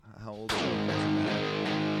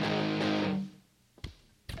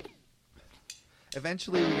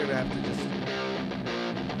Eventually, we're gonna have to just.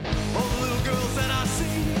 All the little girls that I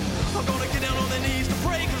see are gonna get down on their knees to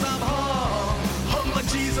pray because I'm hung like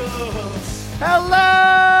Jesus.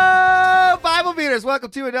 Hello, Bible Beaters!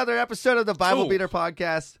 Welcome to another episode of the Bible Ooh. Beater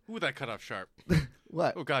Podcast. Ooh, that cut off sharp.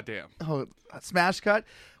 What? Oh, goddamn. Oh, smash cut.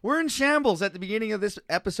 We're in shambles at the beginning of this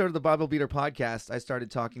episode of the Bible Beater Podcast. I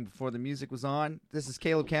started talking before the music was on. This is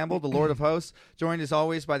Caleb Campbell, the Lord of Hosts, joined as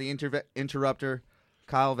always by the interrupter,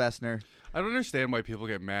 Kyle Vestner. I don't understand why people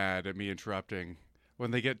get mad at me interrupting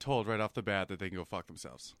when they get told right off the bat that they can go fuck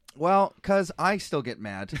themselves. Well, because I still get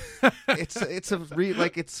mad.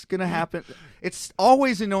 It's gonna happen. It's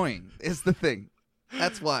always annoying is the thing.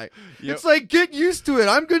 That's why. Yep. It's like, get used to it.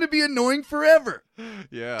 I'm going to be annoying forever.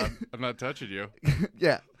 Yeah, I'm not touching you.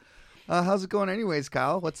 Yeah. How's it going anyways,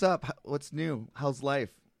 Kyle? What's up? What's new? How's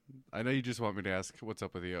life? I know you just want me to ask what's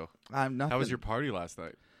up with you. I'm nothing. How was your party last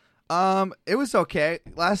night? It was okay.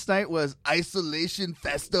 Last night was Isolation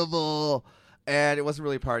Festival. And it wasn't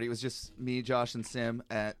really a party. It was just me, Josh, and Sim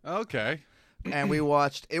Okay. and we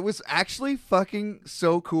watched. It was actually fucking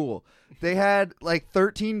so cool. They had like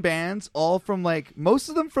 13 bands, all from like most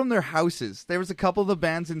of them from their houses. There was a couple of the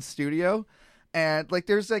bands in studio, and like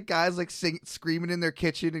there's like guys like screaming in their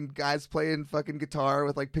kitchen, and guys playing fucking guitar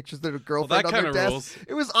with like pictures of their girlfriend on their kinda desk. rules.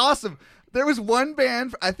 It was awesome. There was one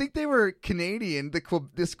band, I think they were Canadian,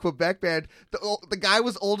 this Quebec band. The guy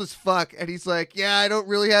was old as fuck, and he's like, yeah, I don't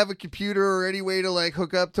really have a computer or any way to like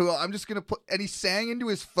hook up to it. I'm just going to put, and he sang into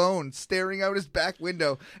his phone, staring out his back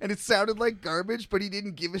window, and it sounded like garbage, but he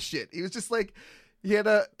didn't give a shit. He was just like, he had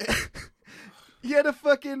a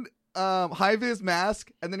fucking high-vis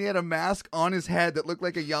mask, and then he had a mask on his head that looked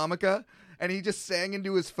like a yarmulke, and he just sang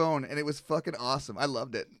into his phone, and it was fucking awesome. I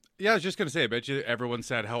loved it. Yeah, I was just going to say, I bet you everyone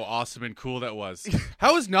said how awesome and cool that was.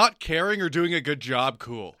 How is not caring or doing a good job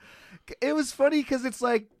cool? It was funny because it's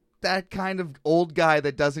like that kind of old guy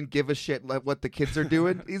that doesn't give a shit like what the kids are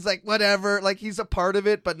doing. He's like, whatever. Like, he's a part of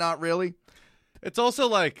it, but not really. It's also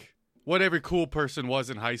like what every cool person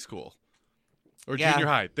was in high school. Or Yeah. junior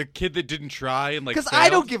high. The kid that didn't try and like Because failed. I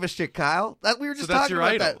don't give a shit, Kyle. We were just So that's talking your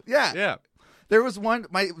about idol. that. Yeah. Yeah. There was one,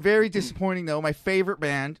 very disappointing though, my favorite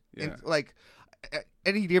band. Yeah. Like,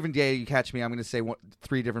 any given day you catch me, I'm going to say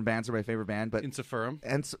 3 different bands are my favorite band. But Insiferum.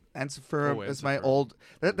 Ensiferum Oh, is my Ensiferum. old.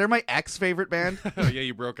 They're my ex-favorite band. Oh, yeah,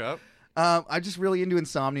 you broke up? I'm just really into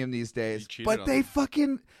Insomnium these days. You cheated But on they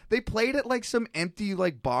they played at like some empty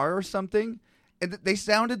like bar or something, and they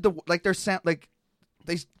sounded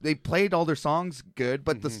they played all their songs good,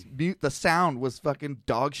 but the sound was fucking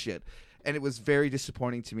dog shit, and it was very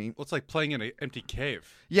disappointing to me. Well, it's like playing in an empty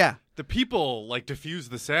cave. Yeah, The people like diffuse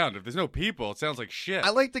the sound. If there's no people, it sounds like shit. I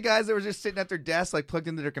like the guys that were just sitting at their desk like plugged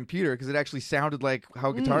into their computer because it actually sounded like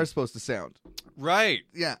how guitar is supposed to sound. Right.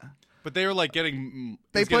 Yeah. But they were like getting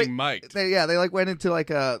They getting mic'd. They like went into like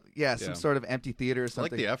some Yeah. sort of empty theater or I like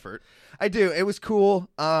something. the effort. I do. It was cool.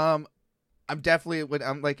 I'm definitely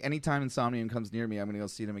I'm like anytime Insomnium comes near me, I'm gonna go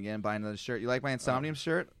see them again. Buy another shirt. You like my Insomnium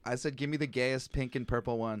shirt? I said, give me the gayest pink and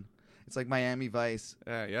purple one. It's like Miami Vice.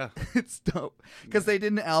 Yeah. It's dope because they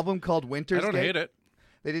did an album called Winter's I don't Gate. hate it.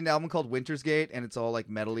 They did an album called Winter's Gate, and it's all like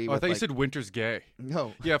metally. Oh, I with, thought you like, said winter's gay.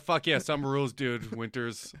 no, Yeah, fuck yeah. Summer rules, dude.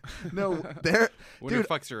 Winter's no. They're winter dude.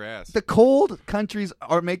 fucks your ass. The cold countries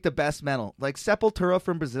make the best metal. Like Sepultura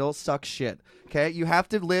from Brazil sucks shit. Okay, you have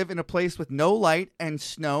to live in a place with no light and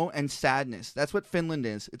snow and sadness. That's what Finland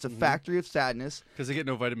is. It's a factory of sadness. Because they get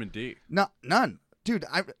no vitamin D. No, none, dude.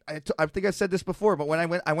 I think I said this before, but when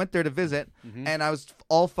I went there to visit, and I was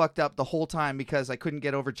all fucked up the whole time because I couldn't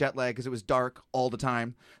get over jet lag because it was dark all the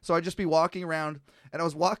time. So I'd just be walking around, and I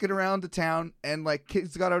was walking around the town, and like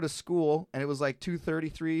kids got out of school, and it was like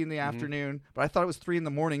 2:33 in the afternoon, but I thought it was 3 in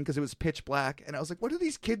the morning because it was pitch black, and I was like, what are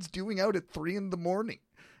these kids doing out at 3 in the morning?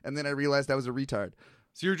 And then I realized I was a retard.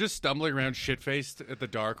 So you're just stumbling around shit-faced at the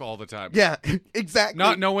dark all the time. Yeah, exactly.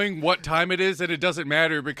 Not knowing what time it is, and it doesn't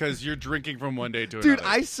matter because you're drinking from one day to Dude, another.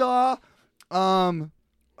 I saw,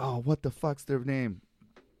 what the fuck's their name?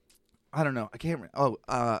 I don't know. I can't.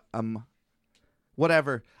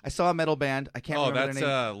 Whatever. I saw a metal band. I can't remember that's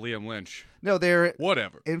their name. Liam Lynch. No, they're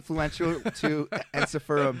Whatever. influential to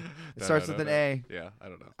Ensiferum. It starts with an A. Yeah, I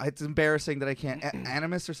don't know. It's embarrassing that I can't.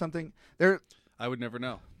 Animus or something. They're I would never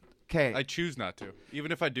know. okay. I choose not to.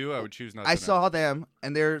 Even if I do, I would choose not to I know. saw them,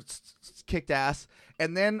 and they're kicked ass.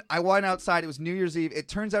 And then I went outside. It was New Year's Eve. It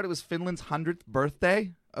turns out it was Finland's 100th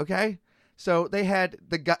birthday. Okay, so they had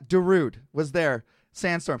the guy Darude was there.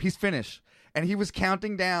 Sandstorm. He's Finnish, and he was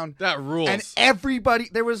counting down. That rules. And everybody,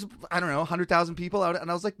 there was, I don't know, 100,000 people out. And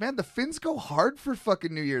I was like, man, the Finns go hard for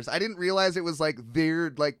fucking New Year's. I didn't realize it was like their,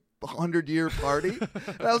 like, 100-year party.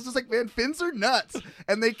 And I was just like, man, Finns are nuts.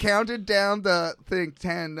 And they counted down the thing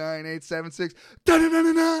 10, 9, 8, 7, 6. And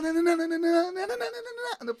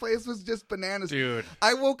the place was just bananas. Dude.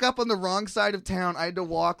 I woke up on the wrong side of town. I had to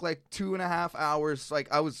walk like 2.5 hours.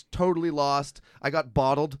 Like, I was totally lost. I got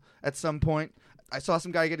bottled at some point. I saw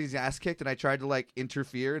some guy get his ass kicked, and I tried to like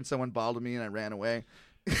interfere, and someone bottled me, and I ran away.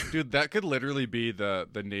 Dude, that could literally be the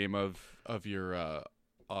name of your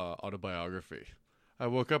autobiography. I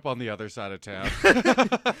woke up on the other side of town.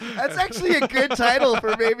 That's actually a good title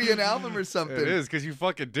for maybe an album or something. It is, because you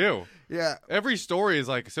fucking do. Yeah. Every story is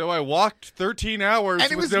like, so I walked 13 hours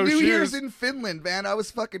And it with was no New shoes. Year's in Finland, man. I was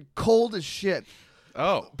fucking cold as shit.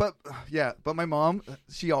 Oh. But my mom,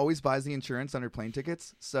 she always buys the insurance on her plane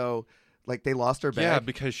tickets. So, like, they lost her bag. Yeah,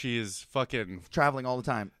 because she is fucking... traveling all the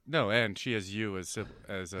time. No, and she has you as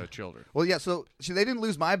children. Well, yeah, so they didn't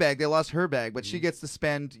lose my bag. They lost her bag, but she gets to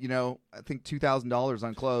spend, I think $2,000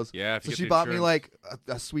 on clothes. Yeah, if you so get she the bought me, insurance. like,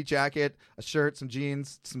 a sweet jacket, a shirt, some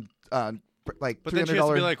jeans, some, like, But $300. then she has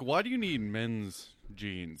to be like, why do you need men's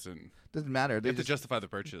jeans? And doesn't matter. you They have to just, justify the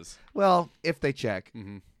purchase. well, if they check.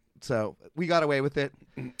 Mm-hmm. So we got away with it.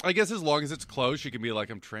 I guess as long as it's clothes, she can be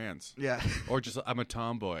like, I'm trans. Yeah. Or just, I'm a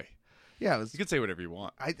tomboy. Yeah, it was, You can say whatever you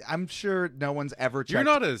want. I'm sure no one's ever checked. You're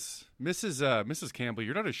not as Mrs. Campbell.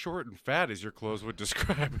 You're not as short and fat as your clothes would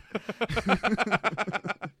describe.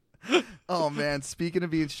 Oh, man. Speaking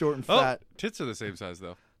of being short and Oh, fat, tits are the same size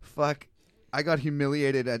though. fuck. I got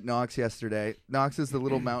humiliated at Knox yesterday. Knox is the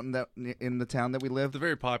little mountain that in the town that we live. It's a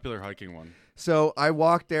very popular hiking one. So I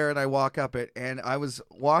walk there and I walk up it, and I was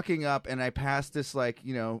walking up and I passed this like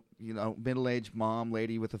middle-aged mom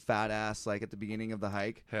lady with a fat ass like at the beginning of the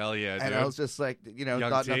hike, Hell yeah, dude. and I was just like Young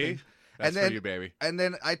thought T, nothing. that's And then- for you, baby. And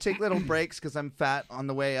then I take little breaks because I'm fat on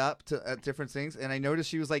the way up to at different things, and I noticed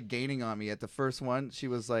she was like gaining on me. At the first one, she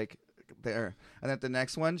was like there, and at the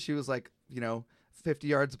next one, she was like 50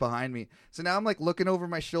 yards behind me. So now I'm like looking over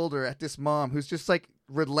my shoulder at this mom who's just like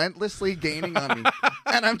relentlessly gaining on me,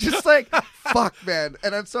 and I'm just like, fuck, man.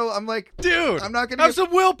 And I'm like, Dude, I'm not gonna have get,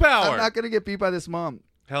 some willpower. I'm not gonna get beat by this mom.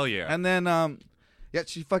 Hell yeah. And then yeah,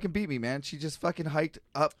 she fucking beat me, man. She just fucking hiked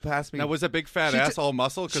up past me. Now, was that big fat She ass t- all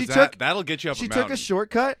muscle? she Because took- that'll get you up She a took a mountain.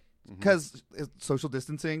 shortcut because social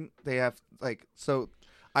distancing. They have like so.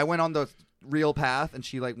 I went on the real path, and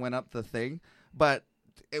she like went up the thing, but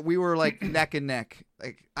we were like neck and neck.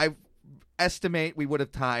 Like I estimate we would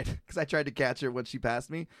have tied because I tried to catch her when she passed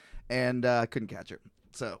me, and couldn't catch her.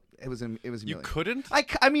 So it was You humiliating. couldn't?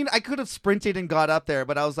 I mean, I could have sprinted and got up there,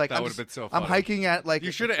 but I was like, That I'm would've just- been so I'm funny. hiking at like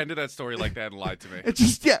You should have ended that story like that and lied to me.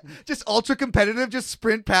 It's just ultra competitive. Just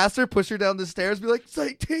sprint past her, push her down the stairs, be like,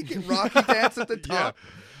 take it, Rocky dance at the Yeah. top.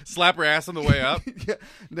 Slap her ass on the way up. Yeah.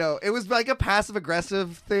 No, it was like a passive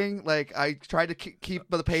aggressive thing. Like I tried to keep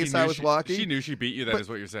the pace She knew I was walking. She knew she beat you, That But- is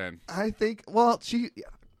what you're saying. I think. Well,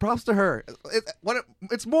 props to her.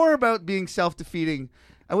 It's more about being self-defeating.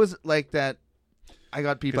 I was like that. I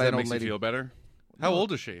got beat Because by that an old makes lady. you feel better? How No.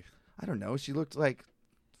 old is she? I don't know. She looked like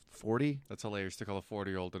 40. That's hilarious to call a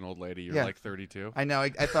 40-year-old an old lady. You're Yeah. like 32. I know. I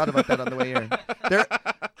thought about that on the way here.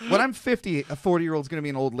 When I'm 50, a 40-year-old's gonna be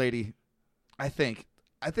an old lady. I think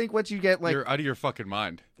once you get like You're out of your fucking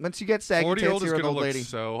mind. once you get saggy 40-year-old tits, is you're an going to old look lady.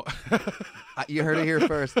 so... You heard it here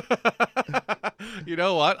first. You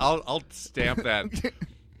know what? I'll stamp that.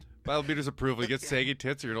 Biometer's approval. You get saggy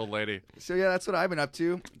tits, you're an old lady. So yeah, that's what I've been up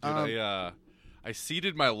to. Dude, I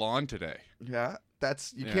seeded my lawn today. Yeah,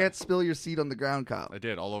 you Yeah. can't spill your seed on the ground, Kyle. I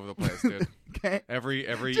did all over the place, dude. Okay,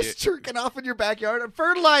 Every just jerking off in your backyard. I'm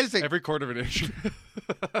fertilizing. every quarter of an inch.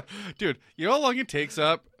 Dude, you know how long it takes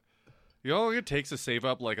up? You know how long it takes to save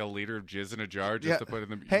up like a liter of jizz in a jar just Yeah. to put in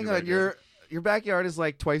the Hang in your on, backyard? your backyard is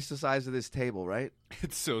like twice the size of this table, right?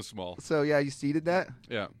 It's so small. So yeah, you seeded that.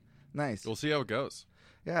 Yeah. Nice. We'll see how it goes.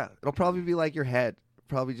 Yeah, it'll probably be like your head.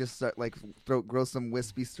 Probably just start like grow some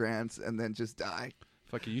wispy strands and then just die.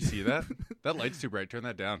 Fuck, can you see that? That light's too bright. Turn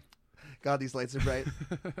that down. God, these lights are bright.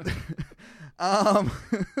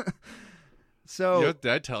 So You know,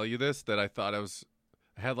 did I tell you this? That I thought I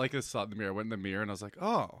had like this thought in the mirror. I went in the mirror and I was like,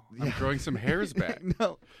 oh, I'm growing some hairs back.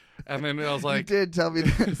 no, And then I was like, you did tell me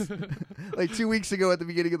this like 2 weeks ago at the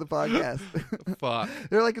beginning of the podcast. fuck.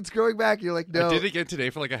 They're like, it's growing back. You're like, no. I did it again today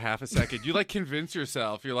for like a half a second. You like convince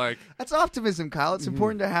yourself. You're like, That's optimism, Kyle. Mm-hmm. It's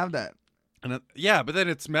important to have that. yeah, but then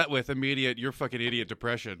it's met with immediate, you're fucking idiot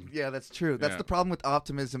depression. Yeah, that's true. That's Yeah. the problem with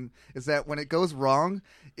optimism is that when it goes wrong,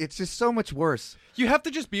 it's just so much worse. You have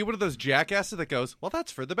to just be one of those jackasses that goes, well,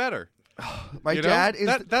 that's for the better. My You know? dad is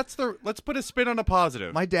That's the. Let's put a spin on a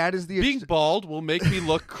positive. my dad is the Being bald will make me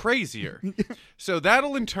look crazier, so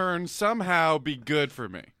that'll in turn somehow be good for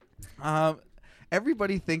me.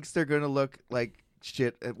 everybody thinks they're going to look like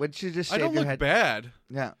shit. When you just I shave don't your look head. bad,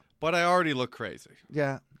 Yeah, but I already look crazy.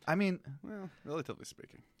 yeah. I mean, Well, relatively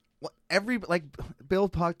speaking. Bill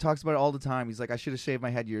talks about it all the time. He's like, I should have shaved my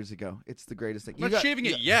head years ago. It's the greatest thing. I'm not shaving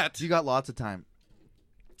it yet. You got lots of time.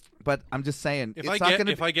 But I'm just saying, If it's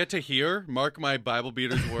I get to hear, mark my Bible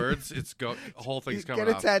beater's words, whole thing's coming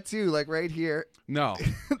get a off. tattoo like right here. No,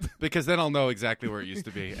 because then I'll know exactly where it used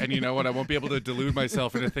to be. And you know what? I won't be able to delude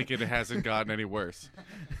myself into thinking it hasn't gotten any worse.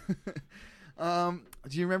 Do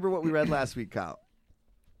you remember what we read last week, Kyle?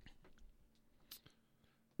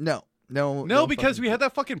 No, because we had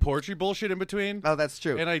that fucking poetry bullshit in between, Oh, that's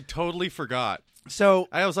true. and I totally forgot. So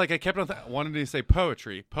I was like, I kept on wanting to say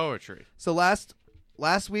poetry.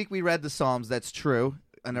 last week we read the Psalms. That's true.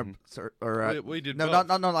 And We did no, both.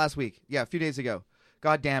 not last week. Yeah, a few days ago.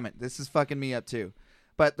 God damn it, this is fucking me up too.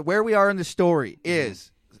 But where we are in the story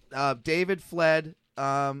is David fled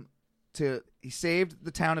he saved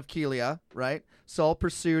the town of Keilah, right? Saul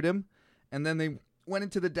pursued him, and then they went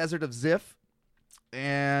into the desert of Ziph.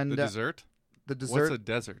 And The dessert? the desert. What's a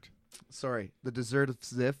desert? Sorry, the desert of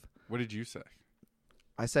Ziph. What did you say?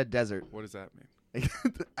 I said desert. What does that mean?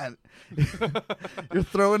 You're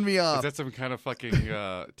throwing me Is off. that some kind of fucking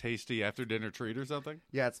tasty after dinner treat or something?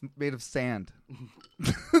 Yeah, it's made of sand.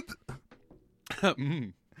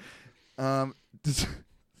 Mm. I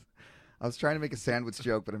was trying to make a sandwich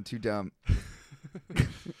joke, but I'm too dumb.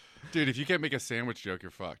 Dude, if you can't make a sandwich joke,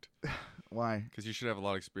 you're fucked. Why? Because you should have a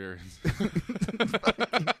lot of experience.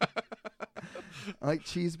 I like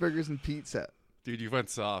cheeseburgers and pizza. Dude, you went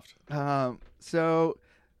soft. So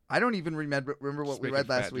I don't even remember what Just we making read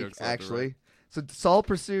last fat week, jokes left and actually. right. So Saul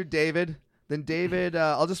pursued David. Then David,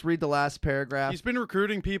 I'll just read the last paragraph. He's been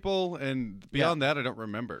recruiting people, and beyond that, I don't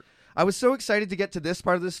remember. I was so excited to get to this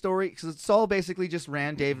part of the story because Saul basically just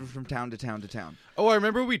ran David from town to town to town. Oh, I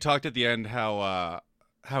remember we talked at the end how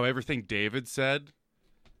everything David said,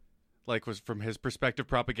 like, was from his perspective,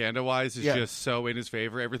 propaganda-wise, is just so in his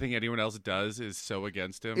favor. Everything anyone else does is so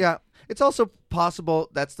against him. Yeah, it's also possible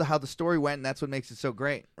that's how the story went, and that's what makes it so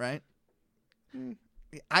great, right?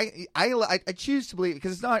 I choose to believe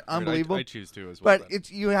because it's not unbelievable. I choose to as well.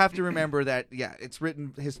 But you have to remember that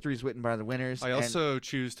history's written by the winners. I also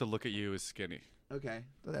choose to look at you as skinny. Okay,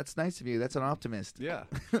 well, that's nice of you. That's an optimist. Yeah,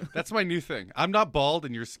 that's my new thing. I'm not bald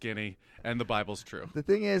and you're skinny, and the Bible's true. The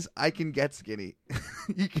thing is, I can get skinny.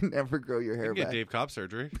 You can never grow your hair You can back. get Dave Cobb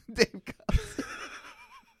surgery. Dave Cobb.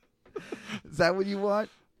 Is that what you want?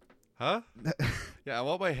 Huh? Yeah, I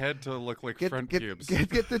want my head to look like front pubes.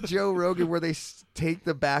 Get the Joe Rogan where they take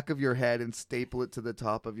the back of your head and staple it to the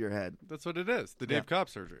top of your head. That's what it is. The Dave Cobb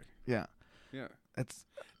surgery. Yeah. Yeah. That's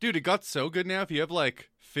Dude, it got so good now. If you have like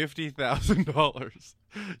 $50,000,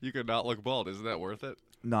 you could not look bald. Isn't that worth it?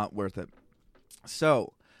 not worth it.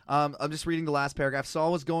 So, I'm just reading the last paragraph.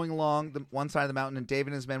 Saul was going along the one side of the mountain, and David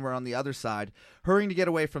and his men were on the other side, hurrying to get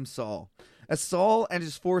away from Saul. As Saul and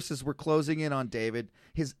his forces were closing in on David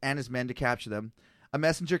and his men to capture them, a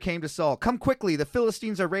messenger came to Saul. "Come quickly, the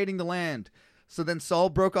Philistines are raiding the land." So then Saul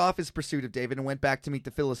broke off his pursuit of David and went back to meet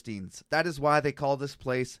the Philistines. That is why they call this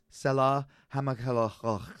place Selah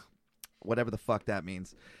Hamakalach, whatever the fuck that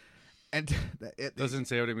means. And it Doesn't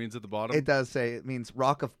say what it means at the bottom. It does say it means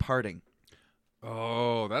rock of parting.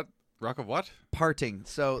 Oh, that rock of what? Parting.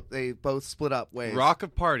 So they both split up ways. Rock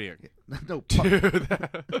of partying. No. Dude,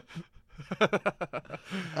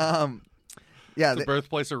 Yeah. the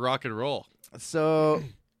birthplace of rock and roll. So,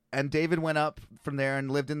 and David went up from there and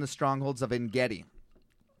lived in the strongholds of En-Gedi.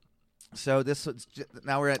 So this was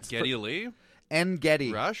now we're at Geddy Lee?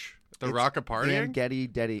 En-Gedi. Rush? The It's rock of partying? En-Gedi,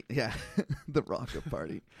 Dedi. Yeah, the rock of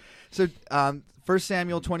party. So, 1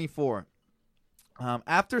 Samuel 24.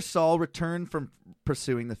 After Saul returned from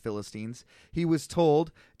pursuing the Philistines, he was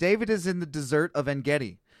told, "David is in the desert of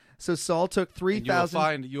En-Gedi." So Saul took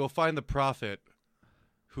 3,000 You will find the prophet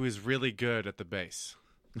who is really good at the bass.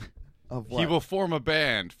 of what? He will form a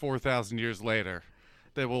band 4,000 years later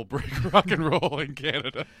that will bring rock and roll in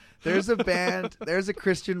Canada. There's a band, there's a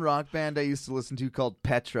Christian rock band I used to listen to called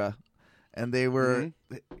Petra, and they were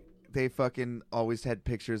they fucking always had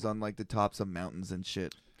pictures on like the tops of mountains and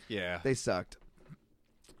shit. Yeah. They sucked.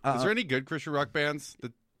 Is there any good Christian rock bands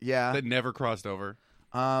Yeah. that never crossed over?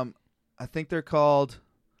 I think they're called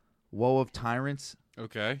Woe of Tyrants.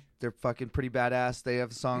 Okay. They're fucking pretty badass. They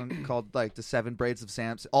have a song called like The Seven Braids of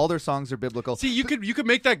Samson. All their songs are biblical. See, you could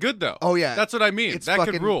make that good though. Oh yeah, That's what I mean. It's That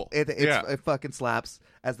fucking, could rule. It fucking slaps,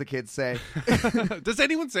 as the kids say. Does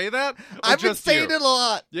anyone say that? Or I've been just saying you? it a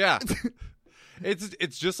lot. Yeah.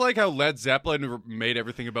 It's just like how Led Zeppelin made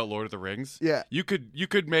everything about Lord of the Rings. Yeah. You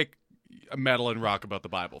could make metal and rock about the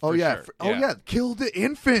Bible. Oh for yeah. sure. Oh yeah. Kill the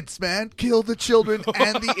infants, man. Kill the children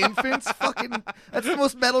and the infants. Fucking. That's the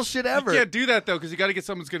most metal shit ever. You can't do that though, because you got to get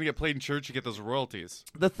someone's going to get played in church to get those royalties.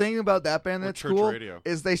 The thing about that band Or that's church cool radio.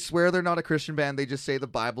 is they swear they're not a Christian band. They just say the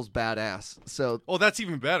Bible's badass. So Oh, that's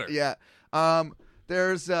even better. yeah.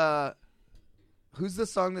 There's who's the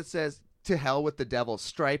song that says "To Hell with the Devil"?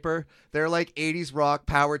 Stryper. They're like 80s rock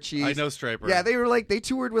power cheese. I know Stryper. Yeah, they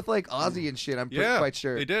toured with like Ozzy and shit. I'm quite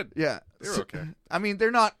sure they did. Yeah, They were okay. I mean,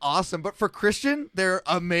 they're not awesome, but for Christian, they're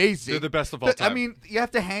amazing. They're the best of all time. I mean, you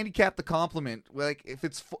have to handicap the compliment. Like if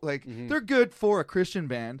it's Mm-hmm. they're good for a Christian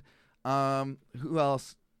band. Who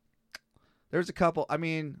else? There's a couple. I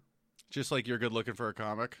mean, Just like you're good looking for a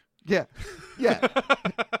comic. yeah.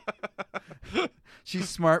 She's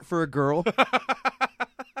smart for a girl.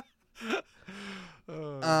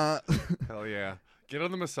 Hell yeah. Get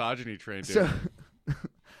on the misogyny train, dude. So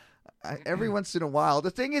every once in a while,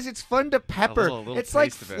 the thing is, it's fun to pepper. A little It's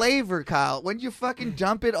like taste of it. flavor, Kyle. When you fucking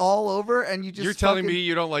dump it all over and you just You're telling fucking- me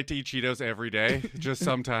you don't like to eat Cheetos every day, just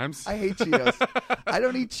sometimes? I hate Cheetos. I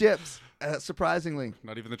don't eat chips. Surprisingly,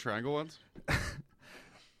 Not even the triangle ones?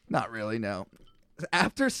 not really. No.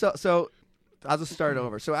 After so I'll just start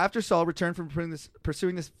over. So after Saul returned from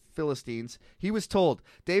pursuing the Philistines, he was told,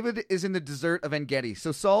 David is in the desert of En-Gedi.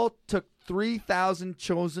 So Saul took 3,000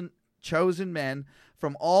 chosen men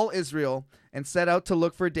from all Israel and set out to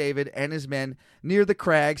look for David and his men near the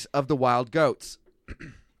crags of the wild goats.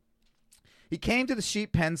 He came to the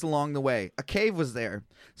sheep pens along the way. A cave was there.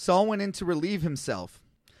 Saul went in to relieve himself.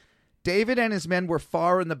 David and his men were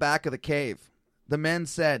far in the back of the cave. The men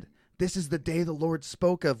said, "This is the day the Lord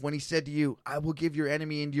spoke of when he said to you, I will give your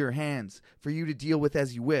enemy into your hands for you to deal with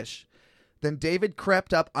as you wish." Then David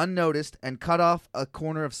crept up unnoticed and cut off a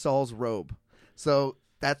corner of Saul's robe. So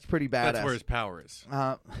that's pretty badass. That's where his power is.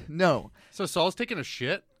 No. So Saul's taking a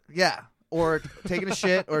shit? Yeah. Or taking a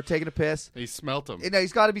shit or taking a piss. He smelt him. No,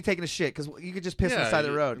 he's got to be taking a shit because you could just piss on the Yeah, side of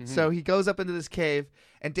the you- road. mhm. So he goes up into this cave,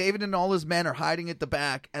 and David and all his men are hiding at the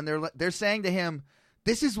back, and they're saying to him,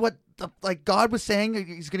 "This is what God was saying.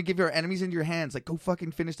 He's going to give your enemies into your hands. Like, go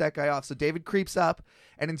fucking finish that guy off." So David creeps up,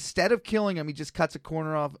 and instead of killing him, he just cuts a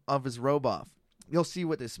corner of his robe off. You'll see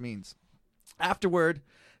what this means. Afterward,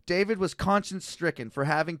 David was conscience-stricken for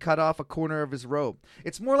having cut off a corner of his robe.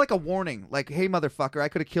 It's more like a warning, like, "Hey, motherfucker, I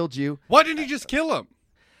could have killed you." Why didn't he just kill him?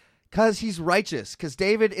 Because he's righteous. Because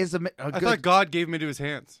David is a I good... thought God gave him into his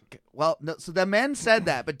hands. Well, no, so the men said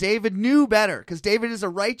that, but David knew better because David is a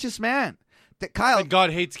righteous man. That Kyle, And God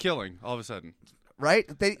hates killing all of a sudden. right?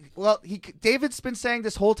 David's been saying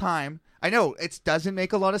this whole time. I know it doesn't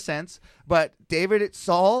make a lot of sense, but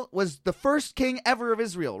Saul was the first king ever of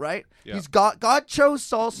Israel, right? Yeah. God chose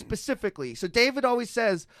Saul specifically. So David always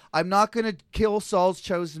says, "I'm not going to kill Saul's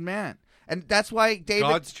chosen man," and that's why David.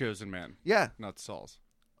 God's chosen man, yeah, not Saul's.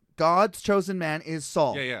 God's chosen man is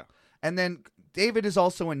Saul. Yeah, yeah. And then David is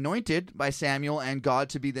also anointed by Samuel and God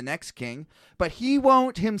to be the next king, but he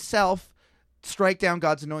won't himself strike down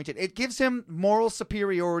God's anointed. It gives him moral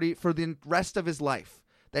superiority for the rest of his life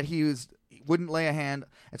that he wouldn't lay a hand.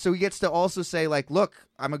 And so he gets to also say, like, "Look,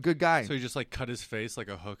 I'm a good guy." So he just like cut his face like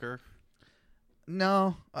a hooker?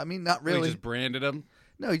 No, I mean, not He really. just branded him?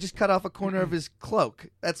 No, he just cut off a corner of his cloak.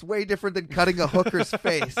 That's way different than cutting a hooker's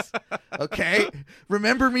face. Okay?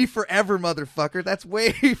 Remember me forever, motherfucker. That's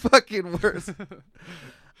way fucking worse.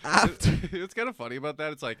 After, It's kind of funny about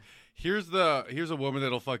that. It's like, here's a woman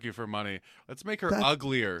that'll fuck you for money. Let's make her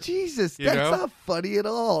uglier. Jesus, You that's know? not funny at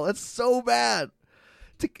all. That's so bad.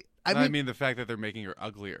 I mean the fact that they're making her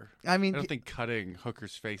uglier. I mean, I don't think cutting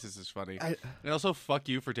hookers' faces is funny. I- And also, fuck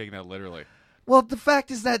you for taking that literally. well, the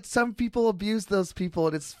fact is that some people abuse those people,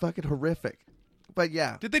 and it's fucking horrific. But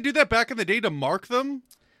yeah, Did they do that back in the day to mark them?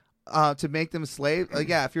 to make them slave.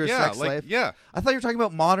 Yeah, if you're a sex slave. Yeah. I thought you were talking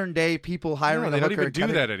about modern day people hiring No, a they don't hooker even and do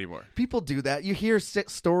cutting- that anymore. People do that. You hear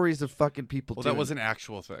stories of fucking people. Well, doing that was an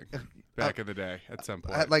actual thing back in the day at some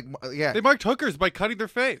point. yeah. They marked hookers by cutting their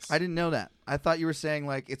face. I didn't know that. I thought you were saying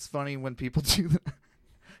like it's funny when people do that.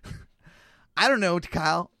 I don't know,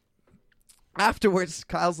 Kyle. Afterwards,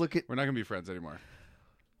 Kyle's looking. We're not going to be friends anymore.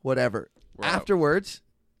 Whatever. We're out. Afterwards,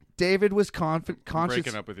 David was I'm conscious.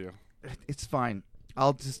 breaking up with you. It's fine.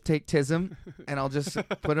 I'll just take Tism and I'll just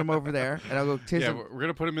put him over there and I'll go Tism. Yeah, we're going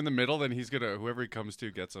to put him in the middle, then he's going to, whoever he comes to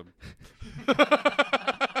gets him.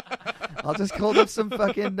 I'll just hold up some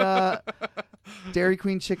fucking Dairy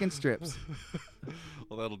Queen chicken strips.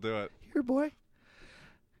 Well, that'll do it. Here, boy.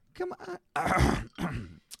 Come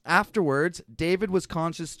on. Afterwards, David was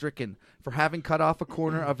conscience-stricken for having cut off a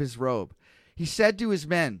corner of his robe. He said to his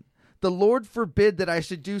men, The Lord forbid that I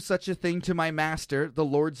should do such a thing to my master, the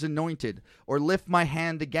Lord's anointed, or lift my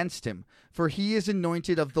hand against him, for he is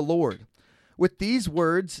anointed of the Lord. With these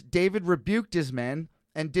words, David rebuked his men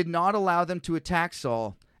and did not allow them to attack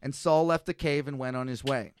Saul, and Saul left the cave and went on his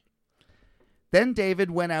way. Then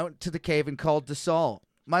David went out to the cave and called to Saul,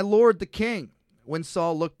 "My lord the king." When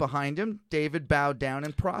Saul looked behind him, David bowed down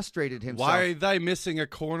and prostrated himself. Why thy missing a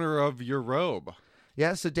corner of your robe?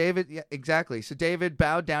 Yeah, so exactly. So David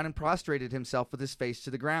bowed down and prostrated himself with his face to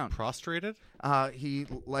the ground. Prostrated? He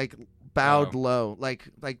bowed low, like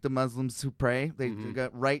the Muslims who pray. They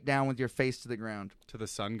got right down with your face to the ground. To the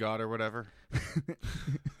sun god or whatever?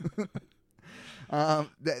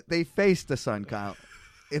 They faced the sun, Kyle.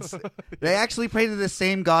 They actually pray to the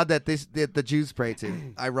same God that the Jews pray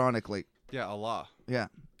to, ironically. Yeah, Allah. Yeah.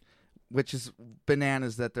 Which is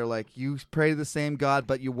bananas that they're like, you pray to the same God,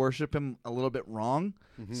 but you worship him a little bit wrong.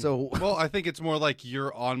 So, well, I think it's more like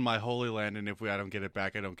you're on my holy land, and if I don't get it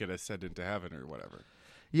back, I don't get ascended into heaven or whatever.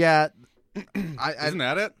 Yeah. Isn't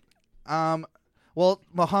that it? Well,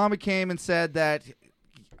 Muhammad came and said that,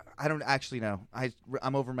 I don't actually know.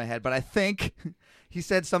 I'm over my head, but I think he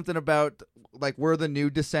said something about, like, we're the new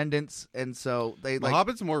descendants, and so they like...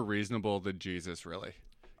 Muhammad's more reasonable than Jesus, really.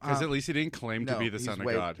 Because at least he didn't claim to be the son of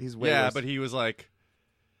God. He's way worse. But he was like,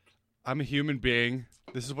 I'm a human being.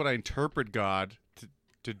 This is what I interpret God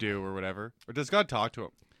to do or whatever. Or does God talk to him?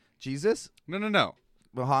 Jesus? No.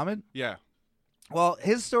 Muhammad? Yeah. Well,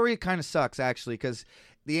 his story kind of sucks, actually, because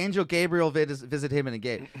the angel Gabriel visit him in a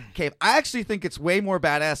cave. I actually think it's way more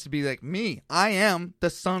badass to be like, me, I am the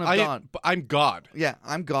son of God. I'm God. Yeah,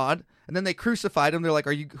 I'm God. And then they crucified him. They're like,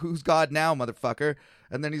 who's God now, motherfucker?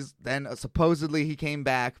 And then supposedly he came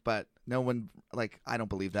back, but no one, I don't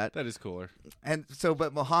believe that. That is cooler. And so,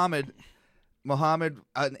 but Muhammad,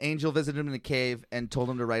 an angel visited him in a cave and told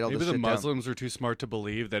him to write all this shit down. Maybe the Muslims are too smart to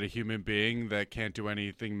believe that a human being that can't do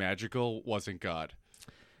anything magical wasn't God.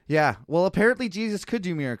 Yeah. Well, apparently Jesus could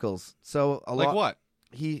do miracles. So like what?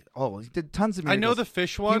 He did tons of miracles. I know the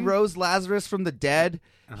fish one. He rose Lazarus from the dead.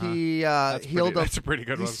 He healed. That's a pretty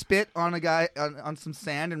good one. He spit on a guy on some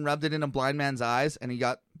sand and rubbed it in a blind man's eyes, and he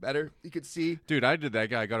got better. He could see. Dude, I did that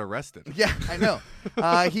guy. I got arrested. Yeah, I know.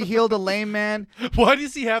 He healed a lame man. Why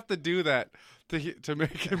does he have to do that to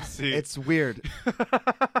make him see? It's weird.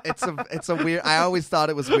 It's a weird. I always thought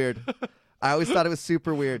it was weird. I always thought it was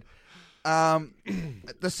super weird.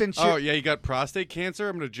 The centurion. Oh yeah, you got prostate cancer.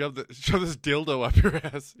 I'm gonna shove this dildo up your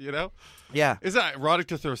ass. You know? Yeah. Is that ironic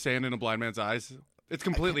to throw sand in a blind man's eyes? It's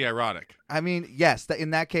completely ironic. I mean, yes.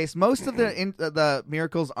 In that case, most of the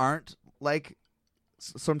miracles aren't like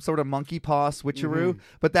some sort of monkey paw switcheroo,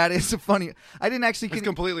 but that is a funny. I didn't actually. It's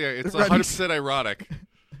completely. It's 100% ironic.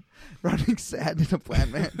 Running sand in a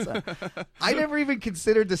blind man's eye. I never even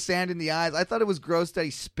considered the sand in the eyes. I thought it was gross that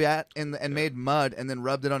he spat and made mud and then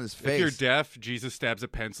rubbed it on his face. If you're deaf, Jesus stabs a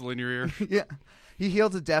pencil in your ear. Yeah. He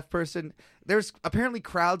healed a deaf person. There's apparently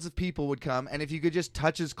crowds of people would come, and if you could just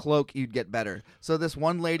touch his cloak, you'd get better. So this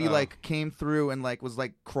one lady came through and was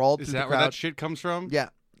crawled through the crowd. Is that where that shit comes from? Yeah,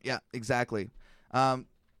 exactly.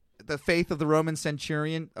 The faith of the Roman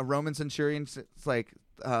centurion. A Roman centurion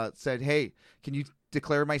said, "Hey, can you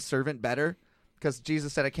declare my servant better?" Because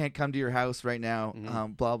Jesus said, "I can't come to your house right now."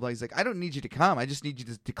 Blah blah. He's like, "I don't need you to come. I just need you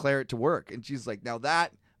to declare it to work." And she's like, "Now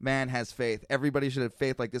that man has faith. Everybody should have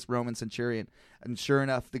faith like this Roman centurion." And sure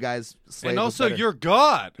enough, the guy's slave. And also, was you're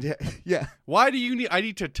God. Yeah. Why do you need? I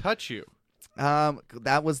need to touch you.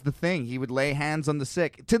 That was the thing. He would lay hands on the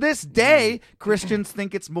sick. To this day, Christians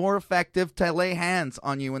think it's more effective to lay hands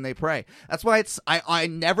on you when they pray. That's why I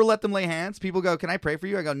never let them lay hands. People go, "Can I pray for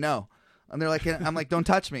you?" I go, "No." And they're like, I'm like, "Don't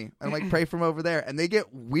touch me." I'm like, "Pray from over there." And they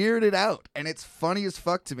get weirded out. And it's funny as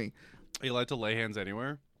fuck to me. Are you allowed to lay hands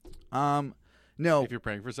anywhere? No. If you're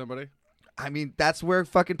praying for somebody? I mean, that's where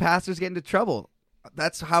fucking pastors get into trouble.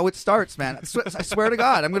 That's how it starts, man. I swear to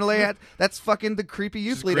God, I'm going to lay hands. That's fucking the creepy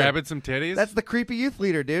youth Just leader. Grabbing some titties? That's the creepy youth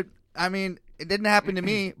leader, dude. I mean, it didn't happen to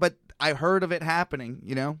me, but I heard of it happening,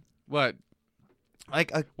 you know? What?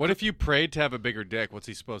 What if you prayed to have a bigger dick? What's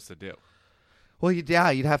he supposed to do? Well, you'd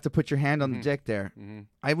have to put your hand on the dick there.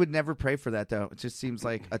 I would never pray for that, though. It just seems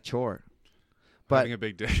like a chore. But having a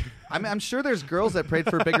big dick. I'm sure there's girls that prayed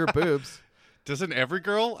for bigger boobs. Doesn't every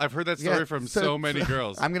girl? I've heard that story from so many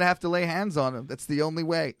girls. I'm going to have to lay hands on them. That's the only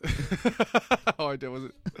way. Oh, I did,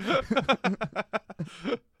 was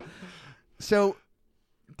it? So,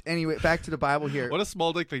 anyway, back to the Bible here. What a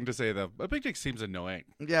small dick thing to say, though. A big dick seems annoying.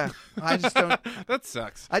 Yeah, I just don't. That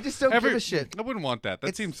sucks. I just don't give a shit. I wouldn't want that.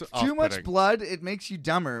 That seems too much blood. It makes you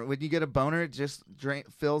dumber. When you get a boner, it just drains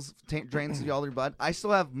all your blood. I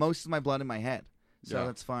still have most of my blood in my head, so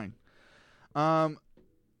that's fine.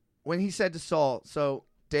 when he said to Saul, so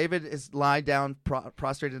David is lied down,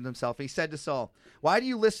 prostrated himself. He said to Saul, "Why do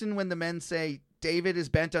you listen when the men say, 'David is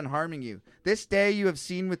bent on harming you'? This day you have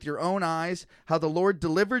seen with your own eyes how the Lord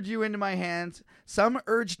delivered you into my hands. Some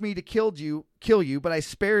urged me to kill you, but I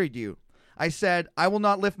spared you. I said, I will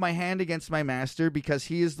not lift my hand against my master because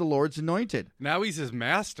he is the Lord's anointed." Now he's his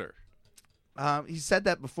master. He said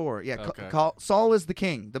that before. Yeah, Okay. Saul is the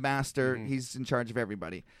king, the master. He's in charge of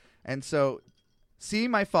everybody. And so, "See,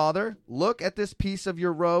 my father, look at this piece of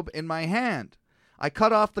your robe in my hand. I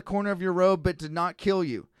cut off the corner of your robe but did not kill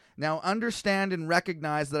you. Now understand and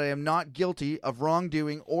recognize that I am not guilty of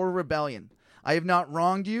wrongdoing or rebellion. I have not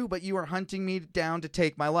wronged you, but you are hunting me down to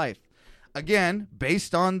take my life." Again,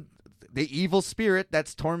 based on the evil spirit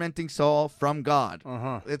that's tormenting Saul from God.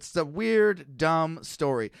 It's a weird, dumb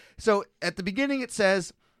story. So at the beginning it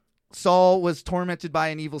says Saul was tormented by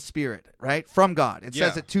an evil spirit, right? From God. It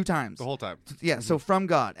says it 2 times. The whole time. Yeah, so from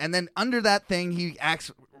God. And then under that thing, he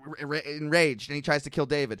acts enraged and he tries to kill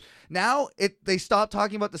David. Now they stop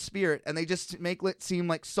talking about the spirit and they just make it seem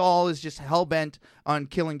like Saul is just hell-bent on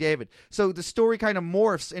killing David. So the story kind of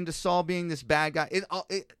morphs into Saul being this bad guy.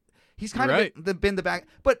 He's kind of been the bad.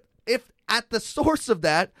 But if at the source of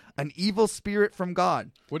that, an evil spirit from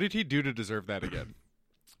God. What did he do to deserve that again?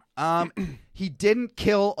 He didn't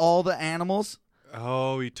kill all the animals.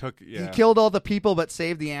 Oh, he killed all the people but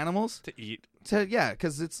saved the animals to eat.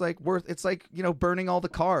 Because it's like burning all the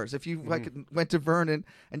cars. If you went to Vernon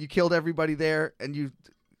and you killed everybody there, and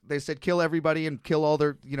they said kill everybody and kill all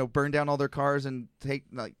their burn down all their cars and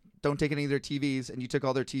don't take any of their TVs, and you took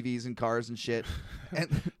all their TVs and cars and shit.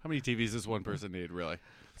 And how many TVs does one person need, really?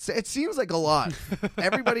 It seems like a lot.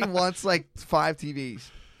 Everybody wants like 5 TVs.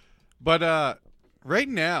 But right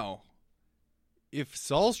now, if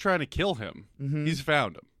Saul's trying to kill him, he's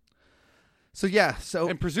found him. So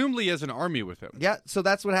and presumably he has an army with him. Yeah, so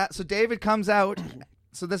that's what happens. So David comes out.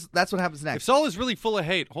 So that's what happens next. If Saul is really full of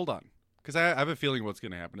hate, hold on, because I have a feeling what's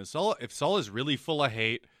going to happen is if Saul is really full of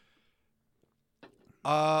hate,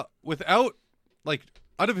 without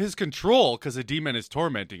out of his control because a demon is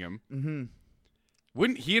tormenting him,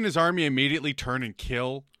 wouldn't he and his army immediately turn and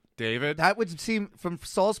kill David? That would seem, from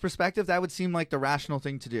Saul's perspective, that would seem like the rational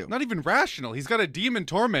thing to do. Not even rational. He's got a demon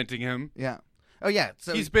tormenting him. Yeah. Oh yeah.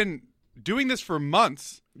 So he's been doing this for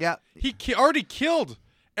months. Yeah. He already killed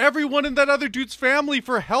everyone in that other dude's family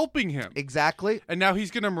for helping him. Exactly. And now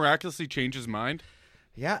he's going to miraculously change his mind.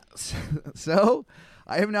 Yeah. So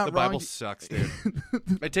I have not. The Bible sucks, dude.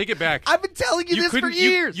 I take it back. I've been telling you this for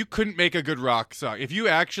years. You couldn't make a good rock song if you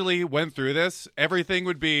actually went through this. Everything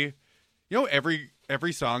would be,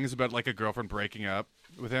 every song is about like a girlfriend breaking up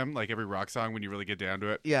with him. Like every rock song, when you really get down to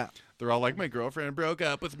it, yeah, they're all like, "My girlfriend broke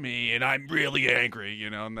up with me, and I'm really angry,"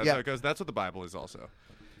 and that's how it goes. That's what the Bible is also.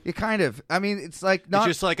 It kind of. I mean, it's like not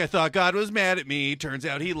it's just like I thought God was mad at me. Turns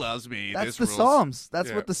out He loves me. That's the Psalms.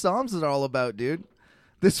 That's what the Psalms are all about, dude.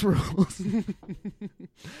 This rules.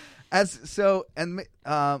 I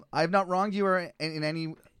have not wronged you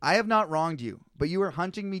I have not wronged you, but you are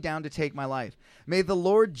hunting me down to take my life. May the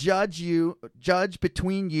Lord judge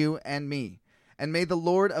between you and me, and may the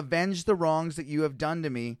Lord avenge the wrongs that you have done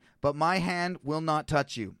to me, but my hand will not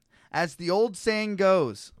touch you. As the old saying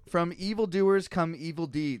goes, from evildoers come evil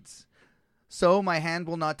deeds. So my hand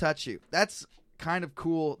will not touch you. That's kind of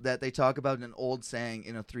cool that they talk about an old saying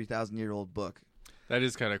in a 3,000-year-old book. That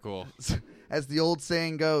is kind of cool. As the old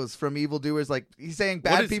saying goes, from evildoers, like he's saying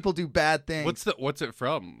bad people do bad things. What's it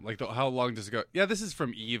from? Like how long does it go? Yeah, this is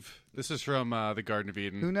from Eve. This is from the Garden of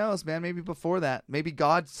Eden. Who knows, man? Maybe before that. Maybe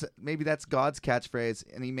that's God's catchphrase,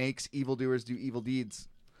 and he makes evildoers do evil deeds.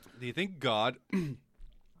 Do you think God,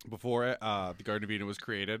 before the Garden of Eden was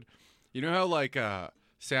created, you know how like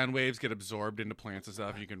sound waves get absorbed into plants and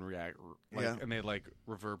stuff, and you can react, and they like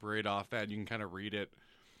reverberate off that, and you can kind of read it.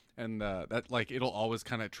 And that it'll always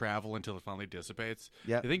kind of travel until it finally dissipates.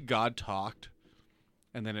 Yeah, I think God talked,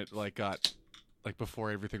 and then it got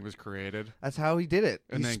before everything was created. That's how he did it.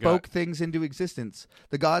 He spoke things into existence.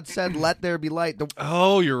 The God said, "Let there be light."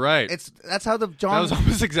 Oh, you're right. That's how That was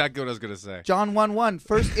almost exactly what I was going to say. John 1:1.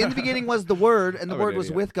 First, in the beginning was the Word, and the Word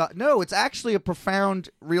was with God. No, it's actually a profound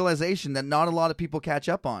realization that not a lot of people catch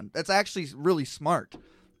up on. That's actually really smart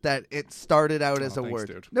that it started out as a word.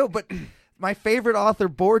 Dude. No, but. My favorite author,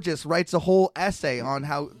 Borges, writes a whole essay on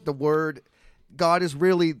how the word God is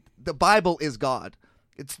really the Bible is God.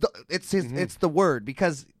 It's the word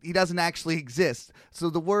because he doesn't actually exist. So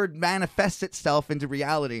the word manifests itself into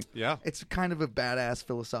reality. Yeah, it's kind of a badass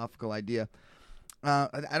philosophical idea. I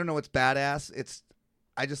don't know what's badass. It's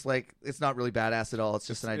not really badass at all. It's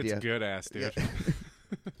just an idea. It's good ass, dude. Yeah.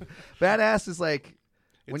 Badass is like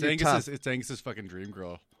when you're tough. It's Angus's fucking dream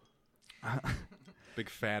girl. Big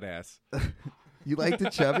fat ass. You like the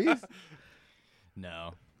chubbies?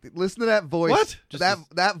 No. Listen to that voice. What?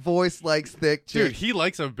 That voice likes thick Dude, chicks. he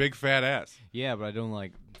likes a big fat ass. Yeah, but I don't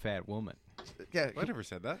like fat woman. Yeah, I never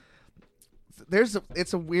said that.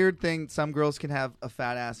 it's a weird thing. Some girls can have a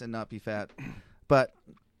fat ass and not be fat, but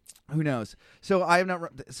who knows? So I have not.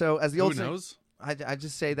 So as the Who old saying- knows? I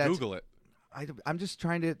just say that Google it. I'm just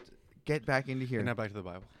trying to get back into here. And now back to the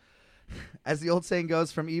Bible. As the old saying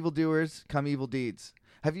goes, from evildoers come evil deeds.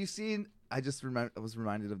 Have you seen? I was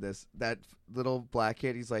reminded of this. That little black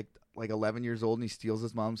kid. He's like 11 years old, and he steals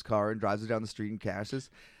his mom's car and drives it down the street and cashes.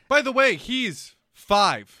 By the way, he's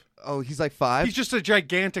 5. Oh, he's like 5. He's just a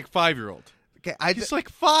gigantic 5-year-old. Okay, He's like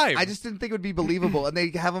 5. I just didn't think it would be believable. And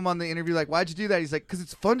they have him on the interview like, why'd you do that? He's like, because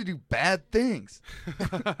it's fun to do bad things.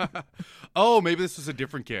 Oh, maybe this was a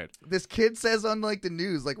different kid. This kid says on like the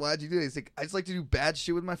news, like, why'd you do that? He's like, I just like to do bad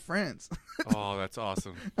shit with my friends. Oh, that's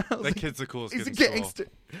awesome. was That like, kid's the coolest He's kid a in school. gangster.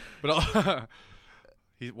 But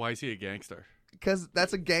why is he a gangster? Because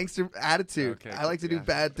that's a gangster attitude. Okay, I like to do yeah.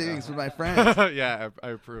 bad things with my friends. Yeah, I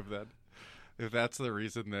approve that. If that's the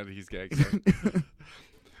reason that he's gangster.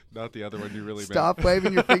 Not the other one you really Stop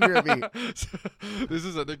waving your finger at me. This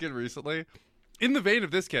is another kid recently. In the vein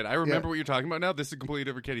of this kid, I remember what you're talking about now. This is a completely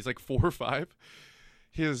different kid. He's like 4 or 5.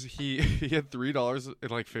 He had $3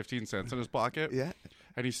 and like 15 cents in his pocket. Yeah.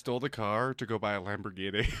 And he stole the car to go buy a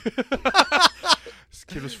Lamborghini. This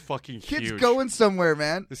kid was fucking Kid's huge. going somewhere,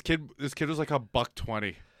 man. This kid was like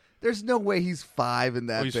 $1.20. There's no way he's 5 in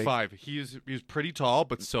that Oh, he's thing. 5. He was pretty tall,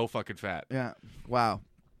 but so fucking fat. Yeah. Wow.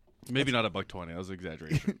 Maybe not $1.20. That was an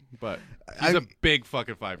exaggeration. But he's a big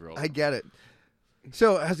fucking 5-year-old. I get it.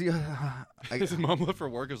 So as he, His mom left for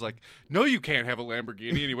work. Was like, "No, you can't have a Lamborghini."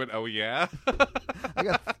 And he went, "Oh yeah." I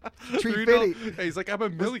got Tree $3. Fitty. Hey, he's like, "I'm a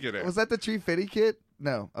millionaire." Was that the Tree Fitty kid?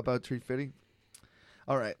 No, about Tree Fitty.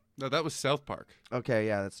 All right. No, that was South Park. Okay,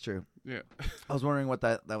 yeah, that's true. Yeah, I was wondering what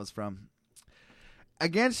that was from.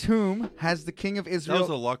 Against whom has the king of that Israel? was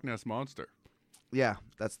a Loch Ness monster. Yeah,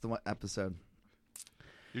 that's the one episode.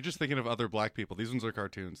 You're just thinking of other black people. These ones are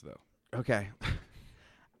cartoons, though. Okay.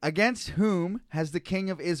 Against whom has the king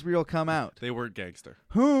of Israel come out? They weren't gangster.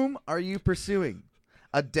 Whom are you pursuing?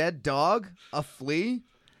 A dead dog? A flea?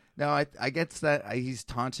 No, I guess that he's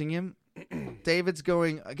taunting him. David's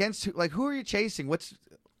going against who are you chasing?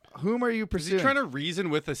 Whom are you Is pursuing? he trying to reason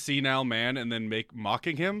with a senile man and then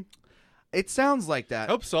mocking him? It sounds like I that.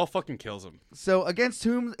 hope Saul fucking kills him. So against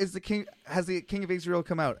whom has the king of Israel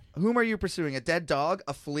come out? Whom are you pursuing? A dead dog?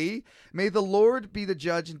 A flea? May the Lord be the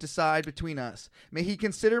judge and decide between us. May he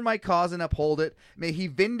consider my cause and uphold it. May he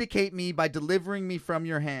vindicate me by delivering me from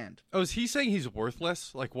your hand. Oh, is he saying he's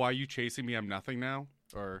worthless? Like, why are you chasing me? I'm nothing now?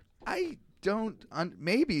 Or I don't.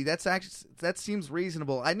 Maybe that seems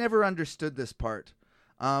reasonable. I never understood this part.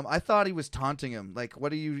 I thought he was taunting him. Like,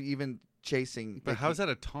 what are you even chasing? But Like, how's that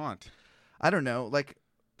a taunt? I don't know. Like,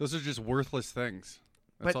 Those are just worthless things.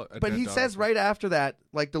 That's all- a but dead he dog. says right after that,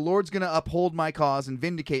 like, the Lord's gonna uphold my cause and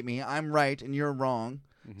vindicate me. I'm right and you're wrong.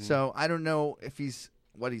 Mm-hmm. So I don't know if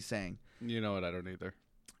what he's saying. You know what? I don't either.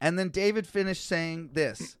 And then David finished saying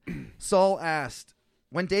this.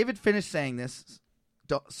 When David finished saying this,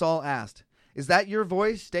 Saul asked, "Is that your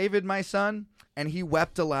voice, David, my son?" And he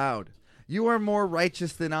wept aloud. "You are more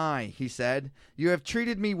righteous than I," he said. "You have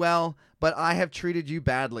treated me well, but I have treated you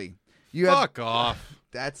badly. Fuck off.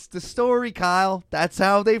 That's the story, Kyle. That's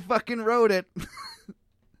how they fucking wrote it.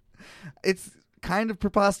 It's kind of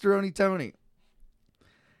preposterone Tony.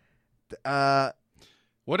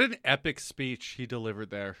 What an epic speech he delivered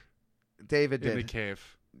there David in the did.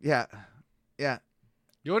 cave. Yeah. You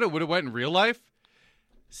know what it would have went in real life?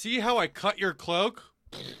 See how I cut your cloak?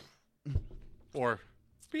 Or,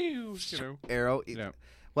 pew, you know. Arrow. Yeah.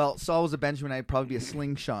 Well, Saul was a Benjamin. I'd probably be a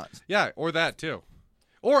slingshot. Yeah, or that too.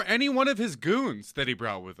 Or any one of his goons that he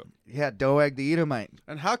brought with him. Yeah, Doeg the Edomite.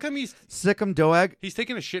 And how come he's Sikkim Doeg.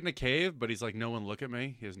 taking a shit in a cave, but he's like, no one look at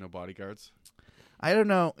me? He has no bodyguards. I don't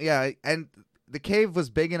know. Yeah, and the cave was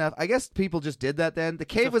big enough. I guess people just did that then. The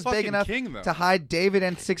cave a was big fucking enough king, though. to hide David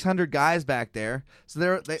and 600 guys back there.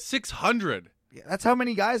 So 600. that's how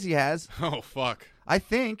many guys he has, Oh, fuck. I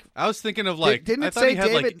think. I was thinking of like, Didn't I it thought say he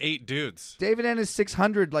had like David- 8 dudes. David and his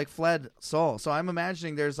 600 fled Saul. So I'm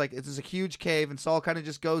imagining there's a huge cave and Saul kind of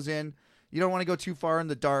just goes in. You don't want to go too far in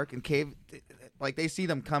the dark and cave. Like they see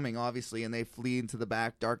them coming, obviously, and they flee into the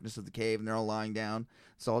back darkness of the cave and they're all lying down.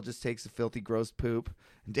 Saul just takes a filthy, gross poop.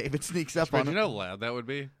 And David sneaks up on Imagine him. how loud that would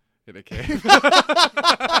be in a cave.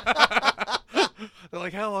 They're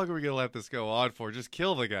like, how long are we going to let this go on for? Just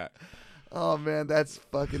kill the guy. Oh, man, that's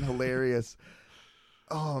fucking hilarious.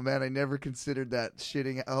 Oh, man, I never considered that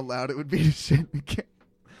shitting how loud it would be to shit in a cave.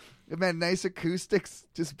 It meant nice acoustics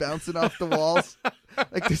just bouncing off the walls,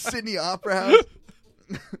 like the Sydney Opera House.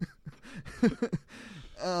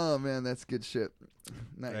 Oh man, that's good shit.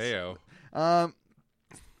 Nice. Heyo.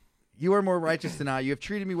 You are more righteous than I. You have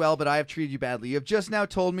treated me well, but I have treated you badly. You have just now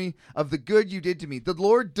told me of the good you did to me. The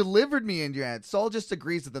Lord delivered me into your hand. Saul just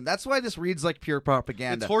agrees with them. That's why this reads like pure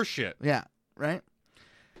propaganda. It's horseshit. Yeah, right?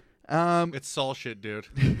 It's Saul shit, dude.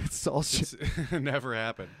 It's Saul shit. It never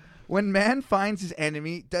happened. When man finds his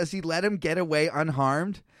enemy, does he let him get away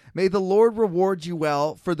unharmed? May the Lord reward you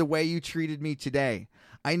well for the way you treated me today.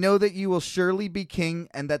 I know that you will surely be king,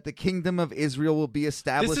 and that the kingdom of Israel will be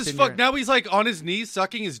established. This is in fuck. your... Now he's like on his knees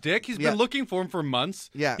sucking his dick. He's been looking for him for months.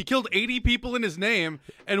 Yeah. He killed 80 people in his name,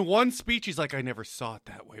 and one speech he's like, I never saw it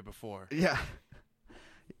that way before. Yeah.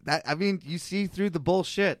 I mean, you see through the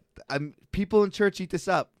bullshit. People in church eat this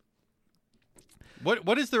up.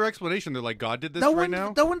 What is their explanation? They're like, God did this No right one,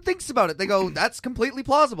 now? no one thinks about it. They go, that's completely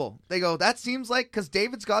plausible. They go, that seems like, because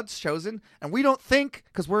David's God's chosen, and we don't think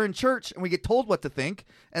because we're in church and we get told what to think.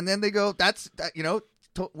 And then they go,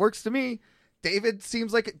 works to me. David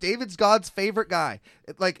seems like David's God's favorite guy.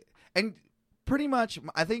 And pretty much,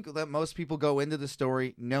 I think that most people go into the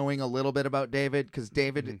story knowing a little bit about David because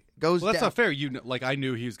David goes. Well, that's down. not fair. I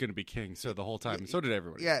knew he was going to be king, so the whole time, and so did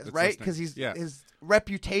everybody. Yeah, that's right. listening. Because his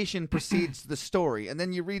reputation precedes the story, and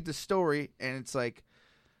then you read the story, and it's like,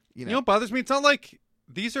 you know what bothers me? It's not like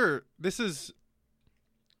this is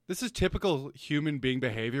typical human being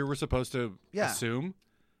behavior. We're supposed to assume,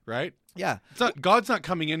 right? Yeah. It's not God's not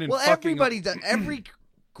coming in and well, fucking everybody does. Every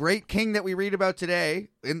great king that we read about today,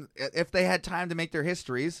 if they had time to make their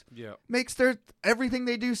histories, makes everything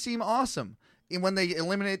they do seem awesome. And when they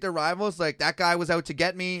eliminate their rivals, like that guy was out to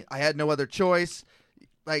get me, I had no other choice.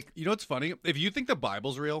 Like, you know what's funny? If you think the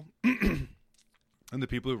Bible's real and the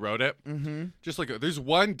people who wrote it, just like there's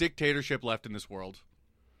one dictatorship left in this world,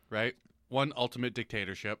 right? One ultimate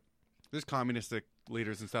dictatorship. There's communistic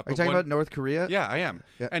leaders and stuff. Are you talking about North Korea? Yeah, I am.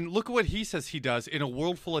 Yeah. And look at what he says he does in a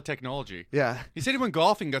world full of technology. Yeah. He said he went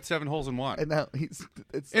golfing, got 7 holes in one. And now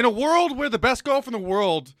in a world where the best golfer in the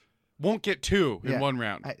world won't get 2 in one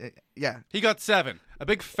round. He got 7. A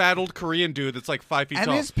big fat old Korean dude that's like 5 feet and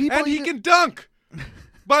tall. And he can dunk.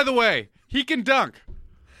 By the way, he can dunk.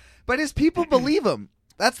 But his people believe him.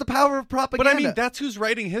 That's the power of propaganda. But I mean, that's who's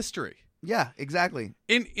writing history. Yeah, exactly.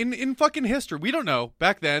 In fucking history, we don't know.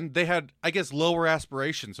 Back then, they had, I guess, lower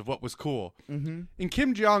aspirations of what was cool. Mm-hmm. In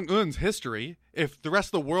Kim Jong-un's history, if the rest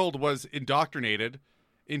of the world was indoctrinated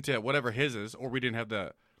into whatever his is, or we didn't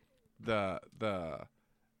have the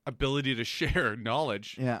ability to share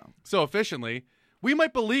knowledge so efficiently, we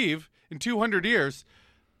might believe in 200 years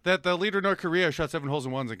that the leader of North Korea shot 7 holes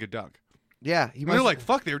in ones and could dunk. Yeah. They're like,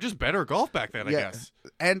 fuck, they were just better at golf back then, I guess.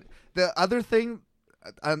 And the other thing,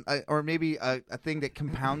 or maybe a thing that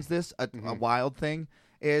compounds this, a wild thing,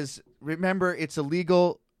 is remember it's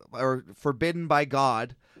illegal or forbidden by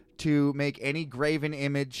God to make any graven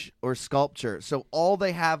image or sculpture. So all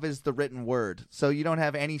they have is the written word. So you don't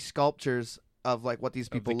have any sculptures of like what these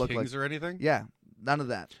people look like or anything. Yeah, none of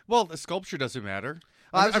that. Well, the sculpture doesn't matter.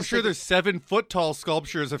 I'm sure there's 7-foot tall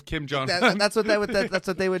sculptures of Kim Jong Un. That's what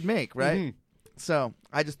they would make, right? Mm-hmm. So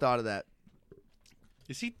I just thought of that.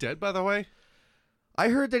 Is he dead, by the way? I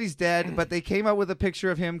heard that he's dead, but they came out with a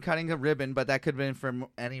picture of him cutting a ribbon. But that could have been from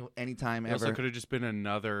any time ever. Also, could have just been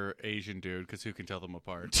another Asian dude, because who can tell them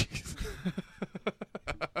apart?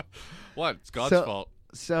 What? It's God's fault.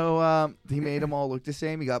 So he made them all look the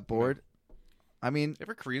same. He got bored. I mean,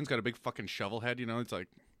 every Korean's got a big fucking shovel head. You know, it's like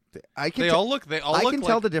I can tell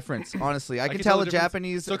the difference. Honestly, I can tell a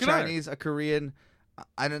Japanese, a Chinese, a Korean,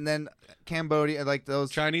 and then Cambodia, like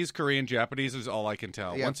those Chinese, Korean, Japanese is all I can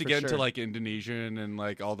tell. Yeah, once you get into like Indonesian and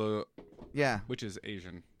like all the which is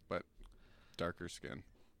Asian but darker skin.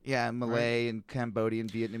 Yeah, Malay and Cambodian,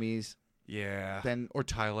 Vietnamese. Yeah, then or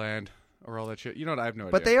Thailand or all that shit. You know what? I have no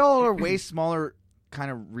idea. But they all are way smaller kind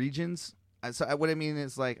of regions. So what I mean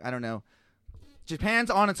is like I don't know. Japan's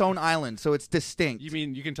on its own island, so it's distinct. You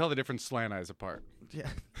mean you can tell the different slant eyes apart? Yeah.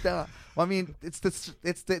 Well, I mean, it's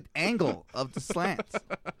the angle of the slants.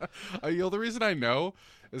 The reason I know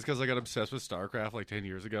is because I got obsessed with StarCraft like 10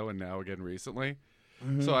 years ago, and now again recently.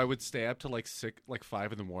 Mm-hmm. So I would stay up to like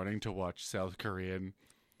 5 in the morning to watch South Korean,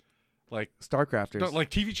 like StarCrafters, like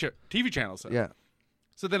TV channels. Yeah.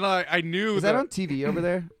 So then I knew is that on TV over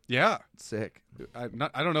there? Yeah. Sick. I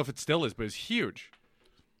don't know if it still is, but it's huge.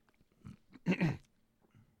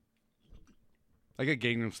 I get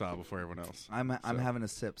Gangnam Style before everyone else. I'm having a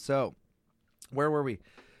sip. So, where were we?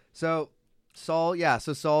 So, Saul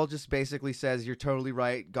just basically says, you're totally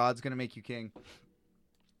right. God's going to make you king.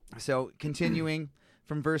 So, continuing,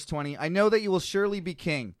 from verse 20. I know that you will surely be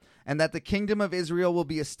king, and that the kingdom of Israel will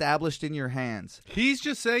be established in your hands. He's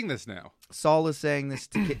just saying this now. Saul is saying this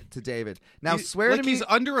to David. Now swear like to me. he's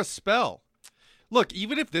under a spell. Look,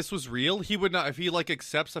 even if this was real, he would not. If he like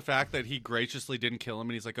accepts the fact that he graciously didn't kill him,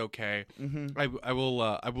 and he's like, okay, I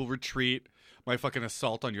will retreat my fucking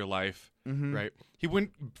assault on your life, right? He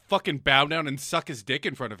wouldn't fucking bow down and suck his dick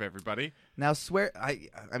in front of everybody. Now swear.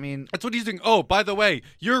 I mean, That's what he's doing. Oh, by the way,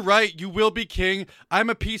 you're right. You will be king. I'm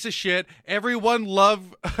a piece of shit. Everyone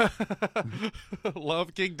love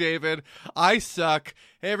King David. I suck.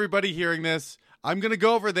 Hey, everybody hearing this, I'm gonna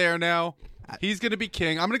go over there now. He's going to be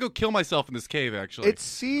king. I'm going to go kill myself in this cave, actually. it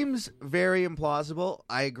seems very implausible.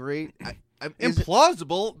 I agree.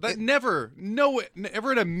 Implausible? That never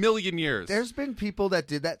in a million years. There's been people that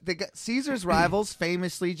did that. They got Caesar's rivals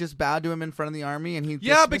famously just bowed to him in front of the army, and he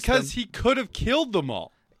yeah, dismissed because them. he could have killed them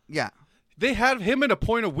all. Yeah. They had him in a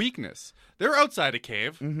point of weakness. They're outside a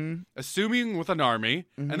cave, assuming with an army,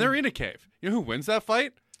 and they're in a cave. You know who wins that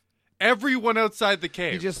fight? Everyone outside the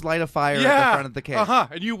cave. You just light a fire at the front of the cave.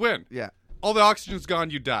 And you win. Yeah. All the oxygen's gone,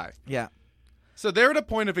 you die. Yeah. So they're at a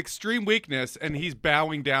point of extreme weakness, and he's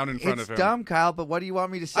bowing down in front It's of him. dumb, Kyle, but what do you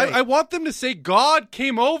want me to say? I want them to say God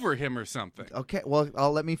came over him or something. Okay, well,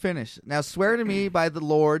 let me finish. Now swear to me by the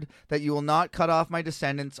Lord that you will not cut off my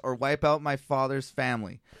descendants or wipe out my father's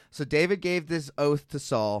family. So David gave this oath to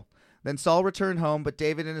Saul. Then Saul returned home, but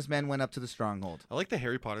David and his men went up to the stronghold. I like the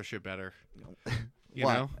Harry Potter shit better. You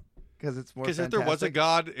Why? know? Because it's more Because if there was a fantastic?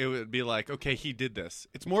 God, it would be like, okay, he did this.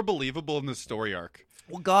 It's more believable in the story arc.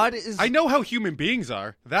 Well, God is... I know how human beings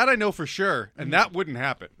are. That I know for sure. And that wouldn't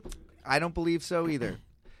happen. I don't believe so either.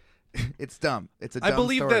 It's dumb. It's a dumb I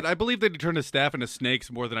believe story. that. I believe that he turned his staff into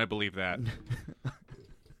snakes more than I believe that.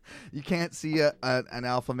 You can't see an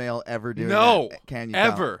alpha male ever doing No. that, can you?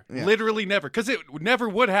 Kyle? Ever. Yeah. Literally never. Because it never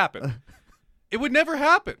would happen. It would never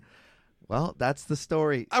happen. Well, that's the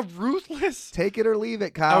story. A ruthless... Take it or leave it,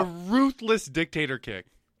 A Kyle. ruthless dictator king.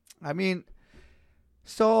 I mean,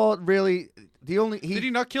 Saul really... Did he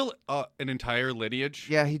not kill an entire lineage?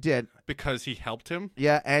 Yeah, he did. Because he helped him?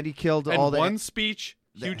 Yeah, and he killed And all the... one speech,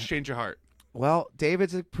 huge change of heart. Well,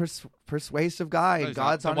 David's a persuasive guy. No, and he's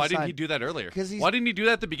God's not. on Why his didn't side. he do that earlier? 'Cause he's- Why didn't he do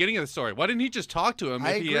that at the beginning of the story? Why didn't he just talk to him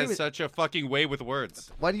I if he agree has with- such a fucking way with words?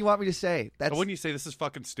 What do you want me to say? Why wouldn't you say this is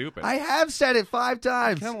fucking stupid? I have said it 5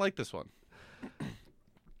 times. kind of like this one.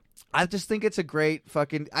 I just think it's a great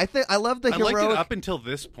fucking... I love the I heroic... liked it up until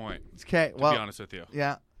this point, Okay, to well... be honest with you.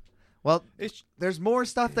 Yeah. Well, It's there's more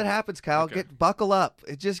stuff that happens, Kyle. Okay. Buckle up.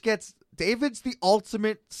 It just gets... David's the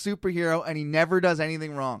ultimate superhero, and he never does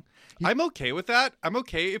anything wrong. I'm okay with that. I'm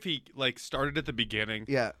okay if he like started at the beginning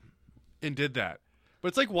Yeah. and did that. But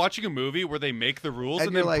it's like watching a movie where they make the rules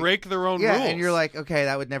and you're then like- break their own Yeah, rules. and you're like, okay,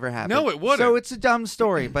 that would never happen. No, it wouldn't. So it's a dumb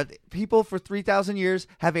story, but people for 3,000 years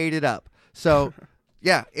have ate it up. So,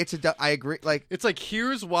 yeah, it's a... I agree. Like, It's like,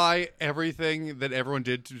 here's why everything that everyone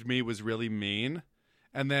did to me was really mean.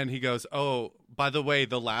 And then he goes, oh, by the way,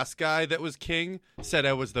 the last guy that was king said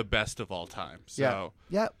I was the best of all time. So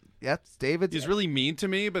yeah. It's David's... he's really mean to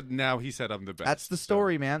me, but now he said I'm the best. That's the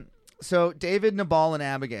story, man. So David, Nabal, and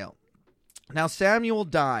Abigail. Now Samuel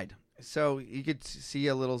died. So you could see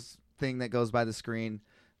a little thing that goes by the screen.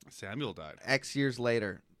 Samuel died. X years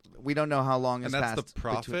later. We don't know how long has And that's passed. the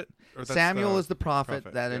prophet? Or that's Samuel the is the prophet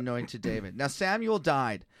that yeah. anointed David. Now Samuel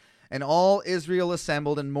died, and all Israel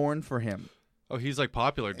assembled and mourned for him. Oh, he's like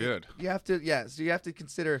popular dude. You have to, so you have to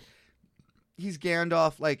consider he's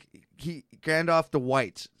Gandalf, Gandalf the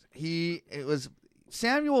White.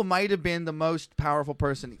 Samuel might have been the most powerful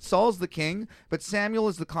person. Saul's the king, but Samuel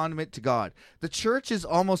is the conduit to God. The church is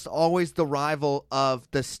almost always the rival of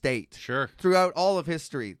the state. Sure. Throughout all of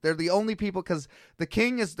history. They're the only people, because the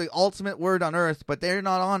king is the ultimate word on earth, but they're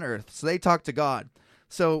not on earth, so they talk to God.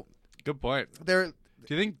 So Good point. they're...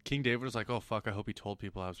 Do you think King David was like, oh, fuck, I hope he told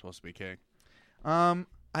people I was supposed to be king?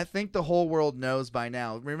 I think the whole world knows by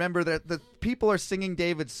now. Remember that the people are singing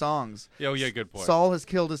David's songs. Oh, yeah, good point. Saul has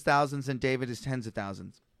killed his thousands and David his tens of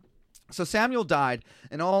thousands. So Samuel died,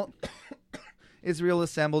 and all Israel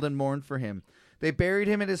assembled and mourned for him. They buried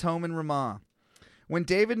him at his home in Ramah. When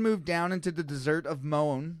David moved down into the desert of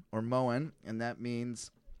Moan, and that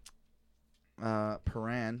means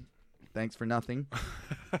Paran, thanks for nothing,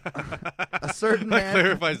 a certain That man...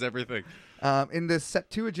 clarifies everything. In the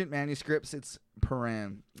Septuagint manuscripts, it's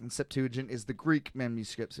Paran. And Septuagint is the Greek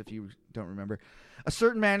manuscripts, if you don't remember. A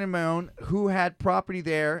certain man in Maon who had property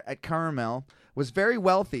there at Carmel was very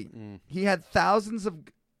wealthy. He had 1,000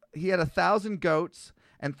 goats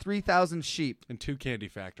and 3,000 sheep. And 2 candy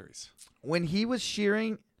factories. When he was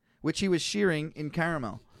shearing, which he was shearing in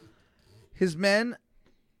Carmel, his men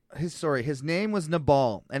his name was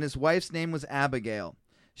Nabal, and his wife's name was Abigail.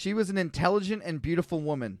 She was an intelligent and beautiful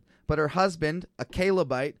woman, but her husband, a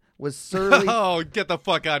Calebite, was surly. Oh, get the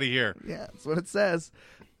fuck out of here. Yeah, that's what it says.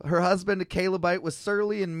 Her husband, a Calebite, was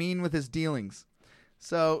surly and mean with his dealings.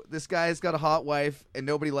 So this guy's got a hot wife, and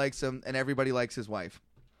nobody likes him, and everybody likes his wife.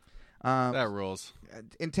 That rules.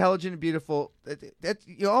 Intelligent and beautiful. That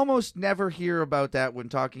you almost never hear about that when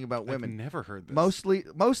talking about women. I've never heard this.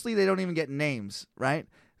 Mostly they don't even get names, right?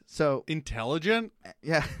 So Intelligent?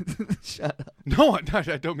 yeah, shut up. No, I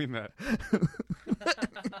don't mean that.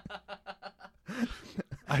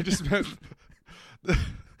 I just meant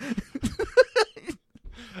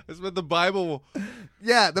the Bible.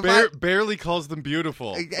 Yeah, barely calls them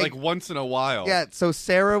beautiful, like once in a while. Yeah, so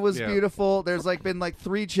Sarah was beautiful. There's been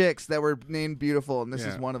 3 chicks that were named beautiful, and this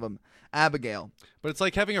is one of them, Abigail. But it's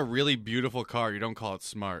like having a really beautiful car. You don't call it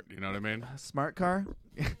smart. You know what I mean? Smart car?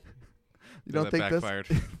 You don't think backfired.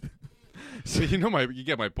 So you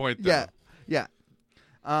get my point. Though.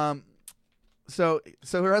 Yeah. So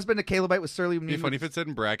her husband, a Calebite, was surly. It'd be funny if it said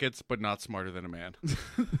in brackets, but not smarter than a man.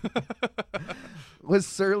 Was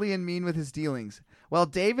surly and mean with his dealings. While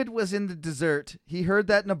David was in the desert, he heard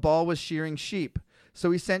that Nabal was shearing sheep. So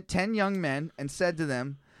he sent 10 young men and said to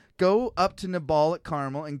them, "Go up to Nabal at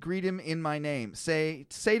Carmel and greet him in my name. Say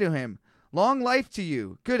to him, 'Long life to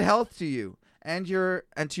you, good health to you, and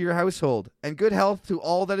to your household, and good health to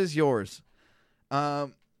all that is yours.'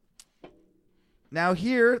 Now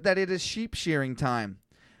hear that it is sheep shearing time.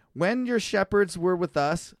 When your shepherds were with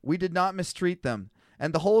us, we did not mistreat them,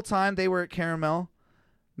 and the whole time they were at Carmel,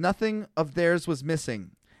 nothing of theirs was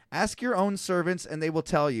missing. Ask your own servants, and they will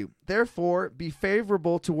tell you. Therefore, be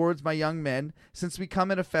favorable towards my young men, since we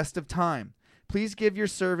come at a festive time. Please give your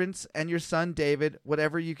servants and your son David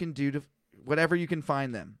whatever you can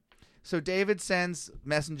find them." So David sends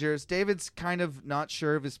messengers. David's kind of not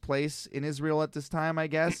sure of his place in Israel at this time, I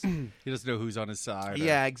guess. He doesn't know who's on his side.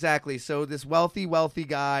 Yeah, exactly. So this wealthy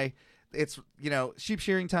guy, it's, sheep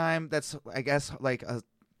shearing time. That's, I guess, like a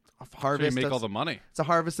harvest. So you make all the money. It's a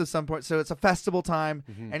harvest of some point. So it's a festival time.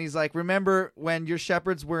 Mm-hmm. And he's like, "Remember when your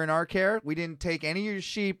shepherds were in our care? We didn't take any of your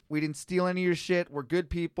sheep. We didn't steal any of your shit. We're good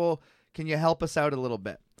people. Can you help us out a little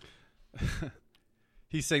bit?"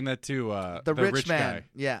 He's saying that to the rich man. guy.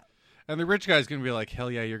 Yeah. And the rich guy's going to be like,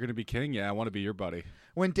 "Hell yeah, you're going to be king? Yeah, I want to be your buddy."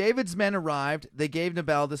 When David's men arrived, they gave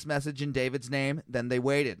Nabal this message in David's name. Then they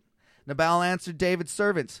waited. Nabal answered David's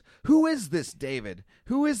servants, "Who is this David?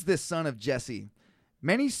 Who is this son of Jesse?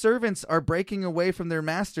 Many servants are breaking away from their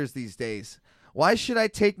masters these days. Why should I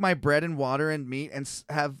take my bread and water and meat and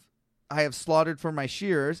I have slaughtered for my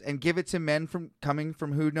shearers and give it to men coming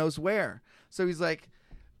from who knows where?" So he's like,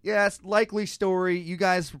 "Yeah, it's likely story. You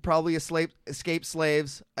guys were probably escaped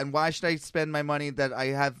slaves, and why should I spend my money that I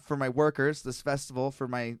have for my workers, this festival, for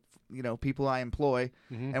my people I employ,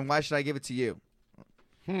 and why should I give it to you?"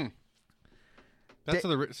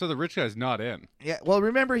 So the rich guy's not in. Yeah, well,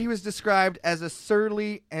 remember he was described as a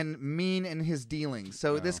surly and mean in his dealings.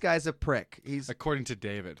 So this guy's a prick. He's according to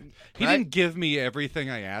David. He Right? didn't give me everything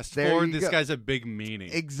I asked There for. you This go. guy's a big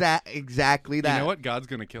meanie. exactly that. You know what? God's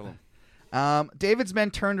going to kill him. David's men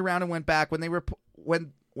turned around and went back. When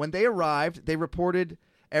they arrived, they reported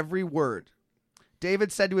every word.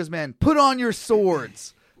 David said to his men, "Put on your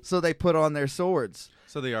swords." So they put on their swords.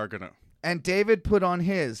 So they are going to. And David put on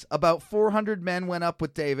his. About 400 men went up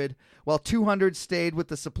with David, while 200 stayed with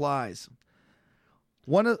the supplies.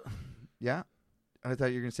 Yeah? I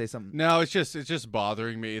thought you were going to say something. No, it's just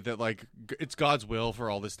bothering me that it's God's will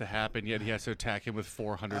for all this to happen, yet he has to attack him with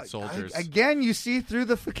 400 soldiers. Again, you see through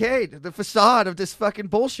the facade of this fucking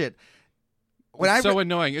bullshit. It's so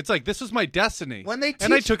annoying. It's like, this was my destiny,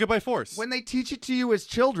 and I took it by force. When they teach it to you as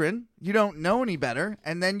children, you don't know any better,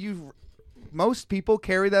 and then most people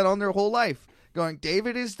carry that on their whole life, going,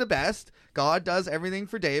 David is the best, God does everything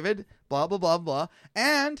for David, blah, blah, blah, blah,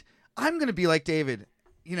 and I'm going to be like David.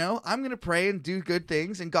 I'm going to pray and do good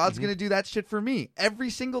things, and God's going to do that shit for me every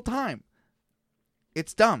single time.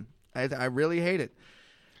 It's dumb. I really hate it.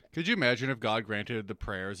 Could you imagine if God granted the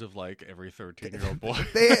prayers of every 13-year-old boy?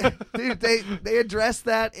 They addressed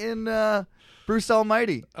that in Bruce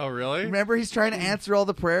Almighty. Oh, really? Remember, he's trying to answer all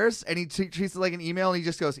the prayers, and he treats it like an email, and he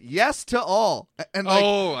just goes, "Yes to all." And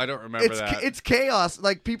I don't remember that. It's chaos.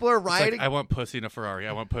 People are rioting. I want pussy in a Ferrari.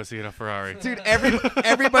 I want pussy in a Ferrari. Dude,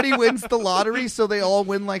 everybody wins the lottery, so they all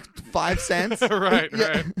win 5 cents. Right.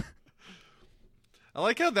 I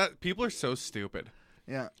like how that people are so stupid.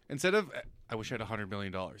 Yeah. Instead of, I wish I had $100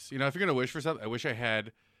 million. If you're gonna wish for something, I wish I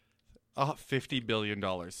had $50 billion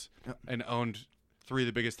and owned 3 of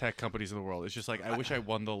the biggest tech companies in the world. It's just like I wish I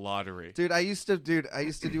won the lottery. Dude, I used to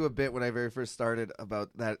do a bit when I very first started about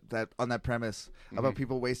that on that premise about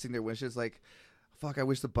people wasting their wishes. Like, fuck, I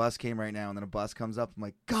wish the bus came right now, and then a bus comes up. I'm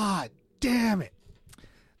like, God damn it.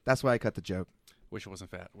 That's why I cut the joke. Wish it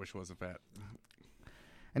wasn't fat. Wish it wasn't fat.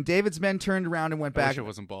 And David's men turned around and went I back. wish it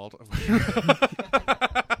wasn't bald.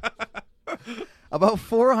 About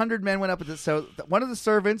 400 men went up. So one of the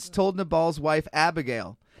servants told Nabal's wife,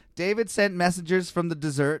 Abigail, David sent messengers from the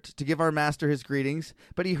desert to give our master his greetings,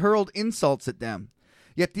 but he hurled insults at them.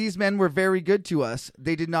 Yet these men were very good to us.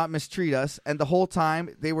 They did not mistreat us, and the whole time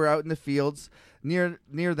they were out in the fields, near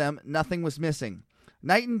them, nothing was missing.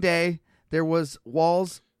 Night and day, there was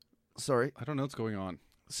walls. Sorry. I don't know what's going on.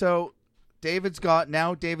 So David's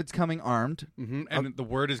coming armed. Mm-hmm. And the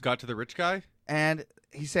word has got to the rich guy? And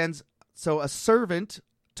he sends, so a servant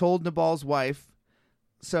told Nabal's wife,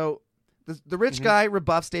 so the rich guy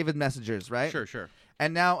rebuffs David's messengers, right? Sure.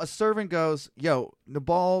 And now a servant goes, yo,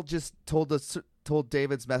 Nabal just told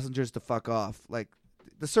David's messengers to fuck off. Like,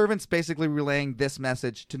 the servant's basically relaying this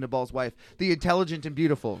message to Nabal's wife, the intelligent and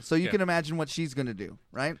beautiful. So you can imagine what she's going to do,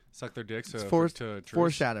 right? Suck their dicks It's to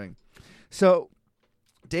foreshadowing. So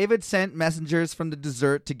David sent messengers from the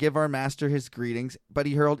desert to give our master his greetings, but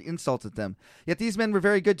he hurled insults at them. Yet these men were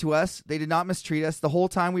very good to us. They did not mistreat us. The whole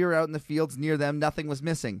time we were out in the fields near them, nothing was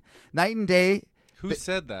missing. Night and day. Who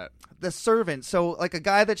said that? The servant. So like a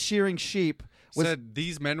guy that's shearing sheep. Said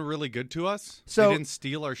these men were really good to us? So, they didn't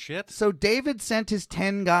steal our shit? So David sent his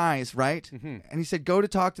 10 guys, right? Mm-hmm. And he said, go to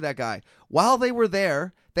talk to that guy. While they were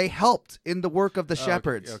there, they helped in the work of the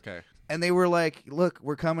shepherds. Okay. And they were like, look,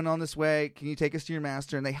 we're coming on this way. Can you take us to your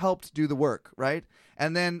master? And they helped do the work, right?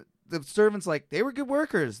 And then the servant's like, they were good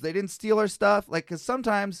workers. They didn't steal our stuff. Like, because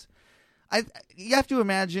sometimes you have to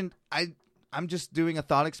imagine, I'm just doing a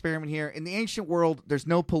thought experiment here. In the ancient world, there's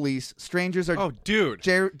no police. Strangers are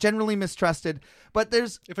generally mistrusted. But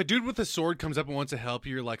if a dude with a sword comes up and wants to help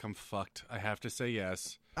you, you're like, I'm fucked. I have to say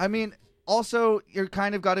yes. I mean, also, you're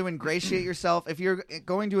kind of got to ingratiate yourself. If you're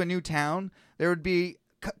going to a new town, there would be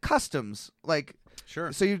customs. Like,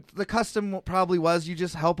 sure. So the custom probably was you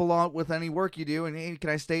just help along with any work you do. And, hey, can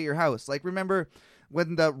I stay at your house? Like, remember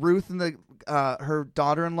when Ruth and her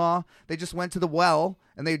daughter-in-law, they just went to the well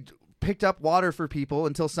and they picked up water for people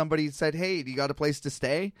until somebody said, hey, do you got a place to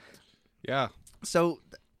stay? Yeah. So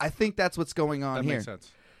I think that's what's going on here. That makes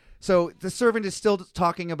sense. So the servant is still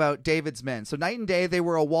talking about David's men. So night and day, they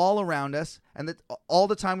were a wall around us, and all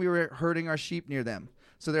the time we were herding our sheep near them.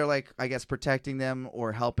 So they're like, I guess, protecting them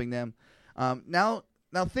or helping them.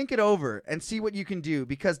 Now think it over and see what you can do,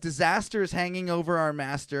 because disaster is hanging over our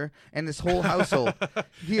master and this whole household.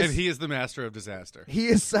 He is the master of disaster. He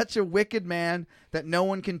is such a wicked man that no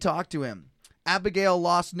one can talk to him. Abigail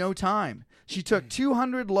lost no time. She took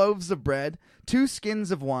 200 loaves of bread, 2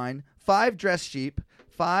 skins of wine, 5 dressed sheep,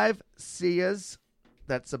 5 seahs,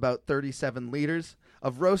 that's about 37 liters,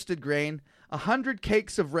 of roasted grain, 100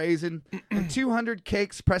 cakes of raisin, and 200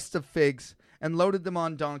 cakes pressed of figs, and loaded them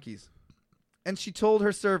on donkeys. And she told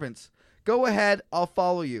her servants, go ahead, I'll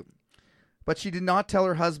follow you. But she did not tell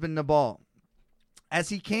her husband Nabal. As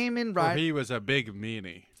he came in riding... he was a big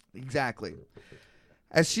meanie. Exactly.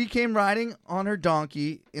 As she came riding on her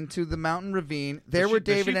donkey into the mountain ravine, there were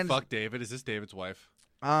David and... fuck David? Is this David's wife?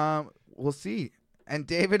 We'll see. And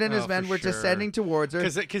David and his men were descending towards her.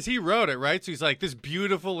 Because he wrote it, right? So he's like, this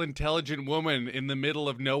beautiful, intelligent woman in the middle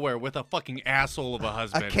of nowhere with a fucking asshole of a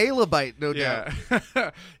husband. A Calebite, no doubt.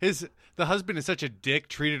 The husband is such a dick,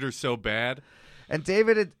 treated her so bad. And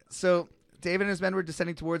David and his men were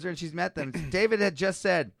descending towards her, and she's met them. David had just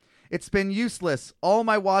said, it's been useless, all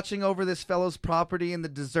my watching over this fellow's property in the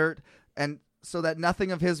desert, and so that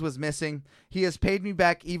nothing of his was missing. He has paid me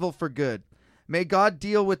back evil for good. May God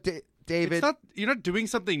deal with David. You're not doing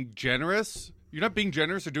something generous. You're not being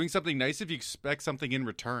generous or doing something nice if you expect something in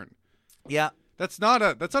return. Yeah. That's not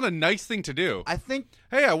a nice thing to do. I think...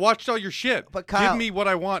 Hey, I watched all your shit. But Kyle, give me what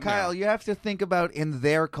I want Kyle, now. you have to think about in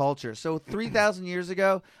their culture. So 3,000 years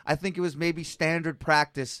ago, I think it was maybe standard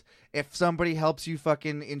practice. If somebody helps you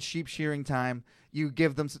fucking in sheep shearing time, you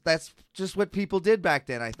give them... That's just what people did back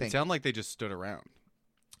then, I think. It sounded like they just stood around.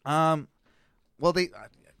 Well, they...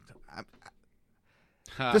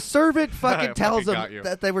 The servant fucking tells them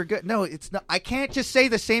that they were good. No, it's not. I can't just say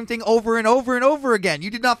the same thing over and over and over again.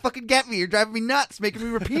 You did not fucking get me. You're driving me nuts, making me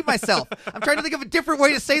repeat myself. I'm trying to think of a different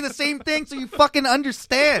way to say the same thing so you fucking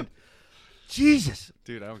understand. Jesus.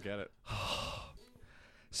 Dude, I don't get it.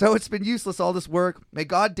 So it's been useless, all this work. May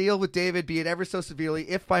God deal with David, be it ever so severely,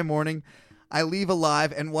 if by morning I leave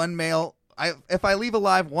alive and one male... if I leave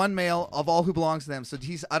alive one male of all who belongs to them. So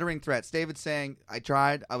he's uttering threats. David's saying, I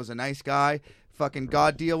tried. I was a nice guy. Fucking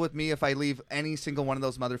God deal with me if I leave any single one of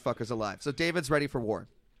those motherfuckers alive. So David's ready for war.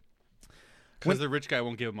 Because the rich guy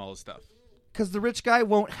won't give him all his stuff. Because the rich guy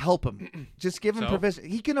won't help him. Just give him So? provision.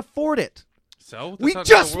 He can afford it. So We That's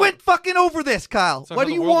not how just the world- went fucking over this, Kyle. that's not What how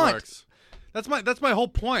do the you world want? works. That's my whole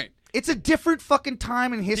point. It's a different fucking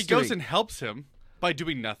time in history. He goes and helps him by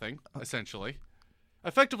doing nothing, essentially.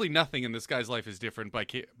 Effectively, nothing in this guy's life is different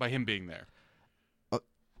by him being there.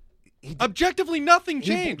 Objectively, nothing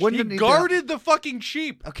changed. He wouldn't he guarded the fucking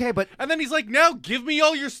sheep. Okay, but And then he's like, now give me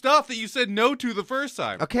all your stuff that you said no to the first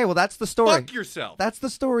time. okay, well that's the story. Fuck yourself. That's the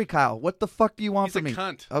story, Kyle. What the fuck do you want He's from a me?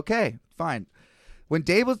 cunt. Okay, fine.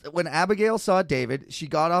 When Abigail saw David, she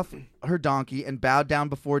got off her donkey and bowed down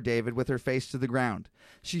before David with her face to the ground.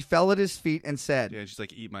 She fell at his feet and said, Yeah, she's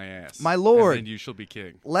like, eat my ass. My lord. And then you shall be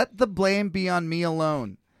king. "Let the blame be on me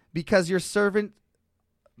alone, because your servant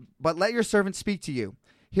but let your servant speak to you.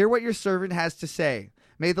 Hear what your servant has to say.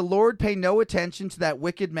 May the Lord pay no attention to that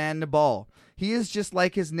wicked man Nabal. He is just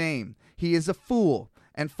like his name. He is a fool,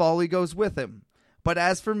 and folly goes with him. But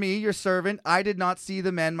as for me, your servant, I did not see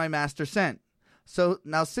the men my master sent. So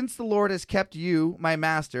now since the Lord has kept you, my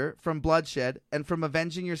master, from bloodshed and from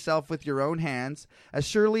avenging yourself with your own hands, as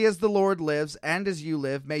surely as the Lord lives and as you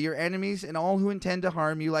live, may your enemies and all who intend to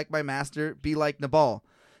harm you like my master be like Nabal."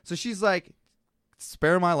 So she's like,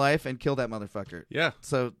 spare my life and kill that motherfucker. Yeah.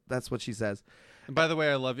 So that's what she says. And by the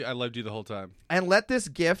way, I love you. I loved you the whole time. "And let this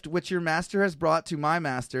gift which your master has brought to my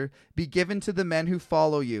master be given to the men who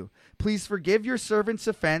follow you. Please forgive your servant's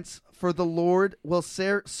offense, for the Lord will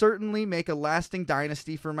certainly make a lasting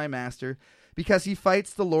dynasty for my master, because he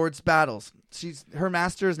fights the Lord's battles." Her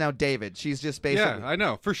master is now David. She's just basically... Yeah, I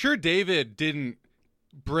know. For sure David didn't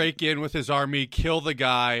break in with his army, kill the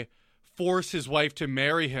guy, force his wife to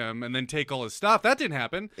marry him, and then take all his stuff. That didn't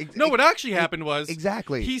happen. No, what actually happened was...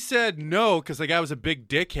 Exactly. He said no because the guy was a big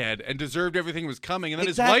dickhead and deserved everything was coming. And then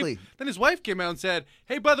Exactly. his wife came out and said,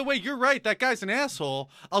 hey, by the way, you're right. That guy's an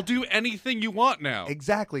asshole. I'll do anything you want now.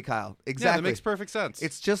 Exactly, Kyle. Yeah, Exactly. that makes perfect sense.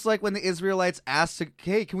 It's just like when the Israelites asked,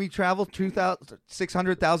 hey, can we travel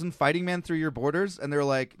 600,000 fighting men through your borders? And they're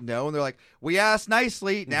like, no. And they're like, we asked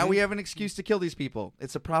nicely. Now we have an excuse to kill these people.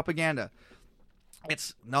 It's a propaganda.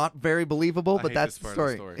 It's not very believable, I but hate that's this the part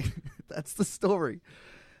of story. the story. That's the story.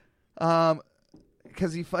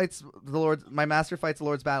 Because he fights the Lord, my master fights the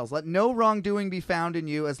Lord's battles. Let no wrongdoing be found in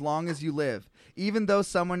you as long as you live, even though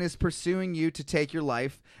someone is pursuing you to take your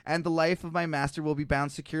life, and the life of my master will be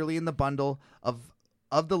bound securely in the bundle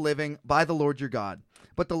of the living by the Lord your God.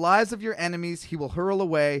 But the lives of your enemies he will hurl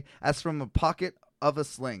away as from a pocket of a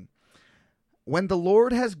sling. When the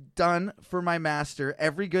Lord has done for my master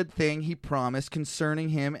every good thing he promised concerning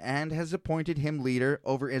him and has appointed him leader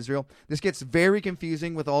over Israel." This gets very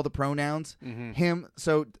confusing with all the pronouns. Him.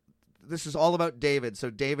 So this is all about David.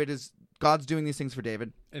 So God's doing these things for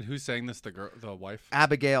David. And who's saying this? The wife?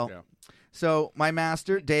 Abigail. Yeah. So my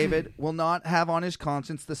master, David, will not have on his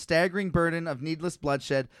conscience the staggering burden of needless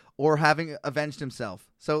bloodshed or having avenged himself.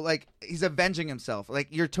 So, like, he's avenging himself. Like,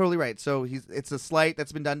 you're totally right. So it's a slight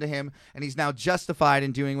that's been done to him, and he's now justified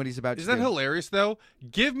in doing what he's about to do. Isn't that hilarious, though?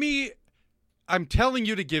 I'm telling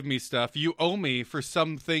you to give me stuff. You owe me for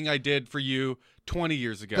something I did for you 20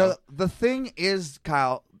 years ago. The thing is,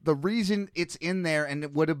 Kyle, the reason it's in there and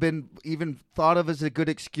it would have been even thought of as a good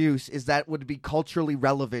excuse is that it would be culturally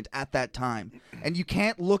relevant at that time. And you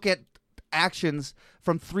can't look at actions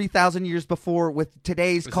from 3,000 years before with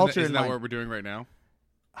today's culture Isn't in that mind. what we're doing right now?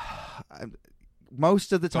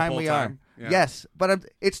 Most of the time whole we time? are. Yeah. Yes, but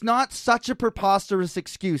it's not such a preposterous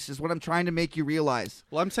excuse is what I'm trying to make you realize.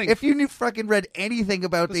 Well, I'm saying If you fucking read anything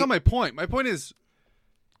about that's not my point. My point is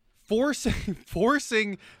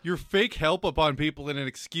forcing your fake help upon people in an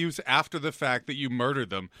excuse after the fact that you murdered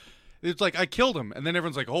them. It's like, I killed him. And then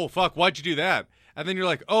everyone's like, oh, fuck, why'd you do that? And then you're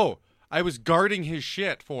like, oh, I was guarding his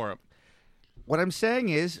shit for him. What I'm saying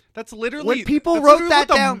is, That's literally... when people that's wrote literally that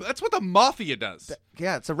what down... That's what the mafia does.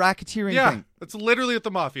 yeah, it's a racketeering Yeah, thing. that's literally what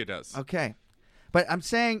the mafia does. Okay. But I'm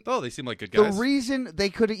saying... Oh, they seem like good The guys. reason they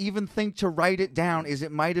could even think to write it down is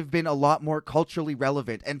it might have been a lot more culturally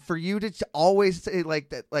relevant. And for you to always say like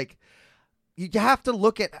that, like, you have to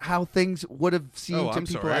look at how things would have seemed to I'm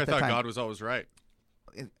people sorry. at I the thought time. God was always right.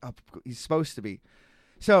 He's supposed to be.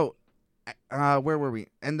 So, where were we?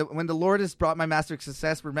 And when the Lord has brought my master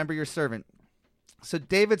success, remember your servant. So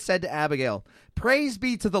David said to Abigail, "Praise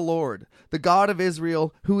be to the Lord, the God of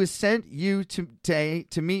Israel, who has sent you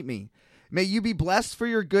to meet me. May you be blessed for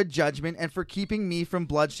your good judgment and for keeping me from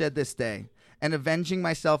bloodshed this day and avenging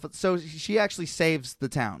myself." So she actually saves the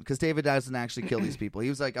town because David doesn't actually kill these people. He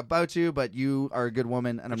was like, about to, but you are a good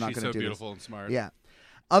woman and I'm not She's going to so do beautiful this. and smart. Yeah.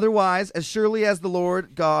 Otherwise, as surely as the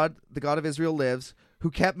Lord God, the God of Israel lives, who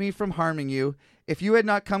kept me from harming you, if you had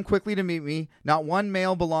not come quickly to meet me, not one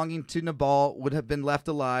male belonging to Nabal would have been left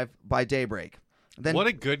alive by daybreak. Then, What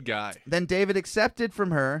a good guy. then David accepted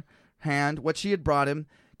from her hand what she had brought him.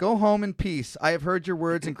 Go home in peace. I have heard your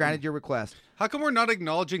words and granted your request. How come we're not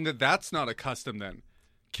acknowledging that that's not a custom then?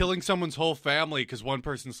 Killing someone's whole family because one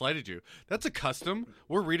person slighted you. That's a custom.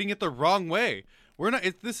 We're reading it the wrong way. We're not.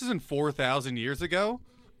 This isn't 4,000 years ago.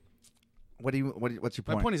 What's your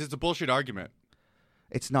point? My point is, it's a bullshit argument.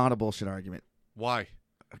 It's not a bullshit argument. Why?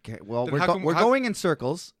 Okay, well, Then we're, how go- come- we're how- going in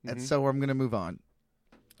circles, and so I'm going to move on.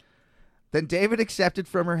 Then David accepted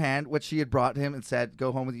from her hand what she had brought him and said,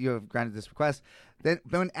 go home with you, have granted this request. Then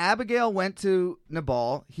when Abigail went to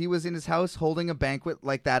Nabal, he was in his house holding a banquet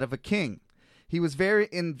like that of a king. He was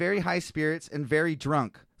in very high spirits and very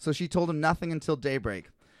drunk, so she told him nothing until daybreak.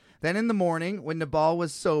 Then in the morning, when Nabal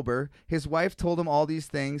was sober, his wife told him all these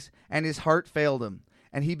things, and his heart failed him,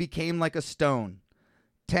 and he became like a stone.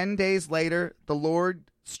 10 days later, the Lord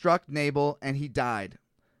struck Nabal, and he died.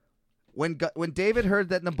 When David heard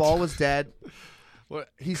that Nabal was dead, What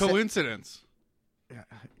He said- coincidence?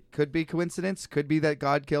 could be coincidence, could be that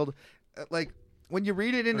God killed. Like when you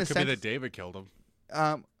read it in Or a it could be sentence, that David killed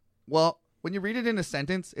him. well, when you read it in a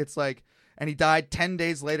sentence, it's like, and he died 10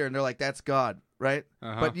 days later, and they're like, that's God, right?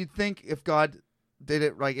 Uh-huh. But you'd think if God did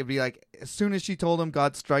it right, it'd be like, as soon as she told him,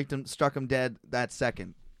 God struck him dead that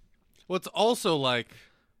second. Well, it's also like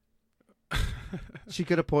She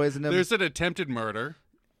could have poisoned him. there's an attempted murder.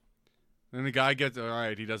 Then the guy gets, all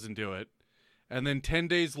right, he doesn't do it. And then 10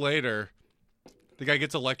 days later, the guy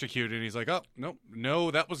gets electrocuted, and he's like, oh,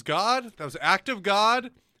 no, that was God. That was active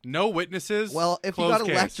God. No witnesses. Well, if he Closed got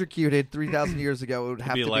case. electrocuted 3,000 years ago, it would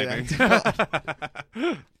have Be to lightning. be that.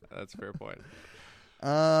 That's a fair point.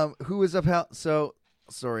 Who was upheld? So,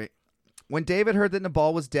 sorry. When David heard that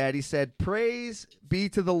Nabal was dead, he said, praise be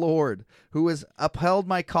to the Lord, who has upheld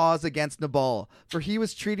my cause against Nabal, for he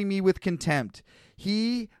was treating me with contempt.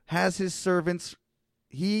 He has kept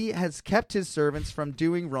his servants from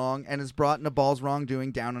doing wrong and has brought Nabal's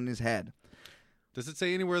wrongdoing down on his head. Does it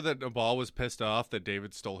say anywhere that Nabal was pissed off that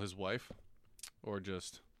David stole his wife? Or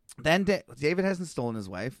just... Then David hasn't stolen his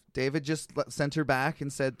wife. David just sent her back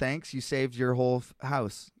and said, thanks, you saved your whole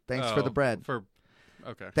house. Thanks for the bread.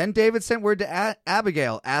 Okay. Then David sent word to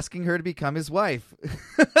Abigail, asking her to become his wife.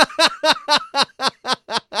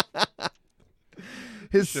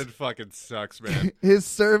 Shit fucking sucks, man. His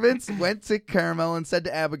servants went to Carmel and said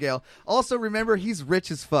to Abigail, also remember, he's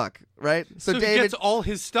rich as fuck, right? So David he gets all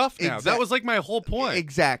his stuff now. Exact- That was like my whole point.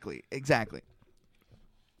 Exactly.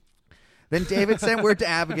 Then David sent word to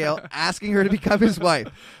Abigail, asking her to become his wife.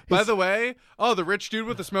 By the way, the rich dude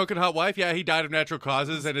with the smoking hot wife, yeah, he died of natural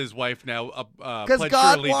causes, and his wife now Because pledged her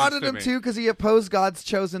God allegiance wanted to him me. to, because he opposed God's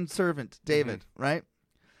chosen servant, David, right?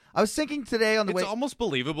 I was thinking today on the It's way... almost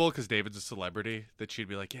believable because David's a celebrity that she'd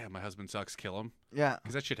be like, yeah, my husband sucks, kill him. Yeah.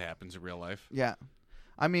 Because that shit happens in real life. Yeah.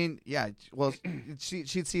 I mean, yeah, well, she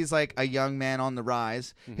sees like a young man on the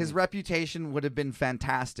rise. His reputation would have been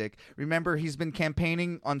fantastic. Remember, he's been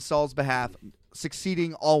campaigning on Saul's behalf,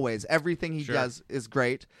 succeeding always. Everything he Sure. does is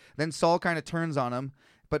great. Then Saul kind of turns on him,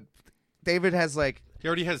 but David has like, He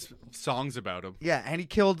already has songs about him. yeah, and he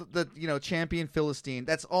killed the, champion Philistine.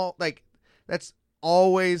 That's all, like, that's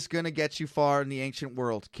always going to get you far in the ancient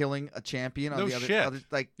world, killing a champion on No the other, shit.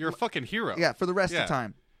 like, You're a fucking hero. yeah, for the rest Yeah. of the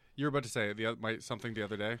time. You were about to say something the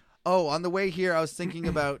other day. Oh, on the way here, I was thinking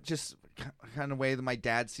about just kind of way that my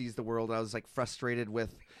dad sees the world. I was like frustrated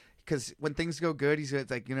with, because when things go good, he's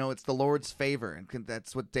like, it's the Lord's favor, and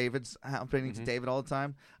that's what David's happening to David all the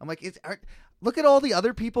time. I'm like, look at all the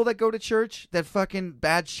other people that go to church that fucking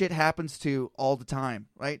bad shit happens to all the time,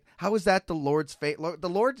 right? How is that the Lord's favor? The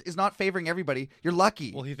Lord is not favoring everybody. You're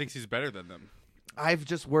lucky. Well, he thinks he's better than them. I've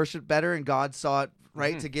just worshipped better, and God saw it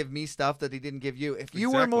right to give me stuff that he didn't give you. If you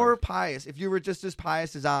were Exactly. more pious, if you were just as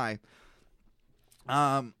pious as I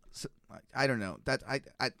don't know that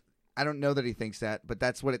I don't know that he thinks that, but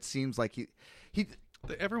that's what it seems like.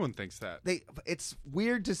 Everyone thinks that. It's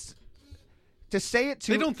weird to say it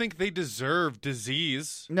to. They don't think they deserve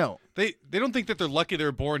disease. No. They don't think that they're lucky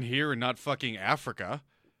they're born here and not fucking Africa.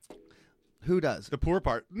 Who does? The poor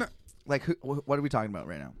part. No, Like, what are we talking about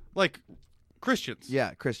right now? like Christians.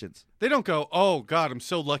 Yeah, Christians. They don't go, oh, God, I'm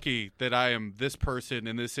so lucky that I am this person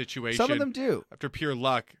in this situation. Some of them do. After pure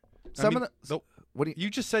luck. Some of them. What do you? You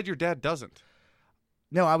just said your dad doesn't.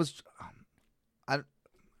 No, I was.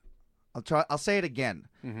 I'll try. I'll say it again.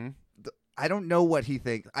 Mm-hmm. I don't know what he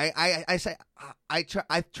thinks. I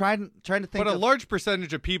tried to think. But a large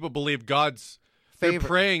percentage of people believe God's They're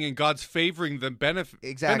praying and God's favoring them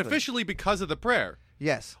Exactly. beneficially because of the prayer.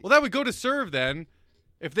 Yes. Well, that would go to serve then.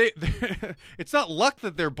 If they, it's not luck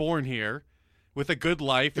that they're born here with a good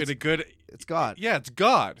life and a good. It's God. Yeah, it's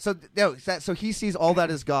God. So so he sees all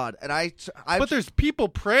that as God, and I But there's people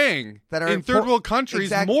praying that are in third world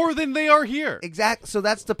countries more than they are here. Exactly. So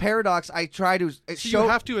that's the paradox. I try to show. You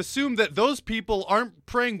have to assume that those people aren't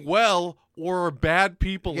praying well or are bad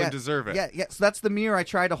people and deserve it. Yeah. So that's the mirror I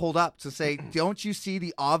try to hold up to say, don't you see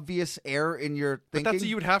the obvious error in your thinking? But that's what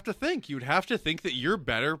you would have to think. You would have to think that you're a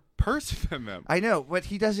better person than them. I know, but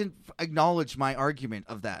he doesn't acknowledge my argument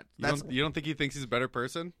of that. You don't think he thinks he's a better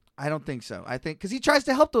person? I don't think so. I think because he tries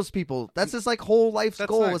to help those people. That's his whole life's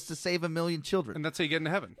goal nice. is to save 1 million children. And that's how you get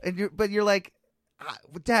into heaven. And you're like,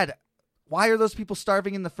 Dad, why are those people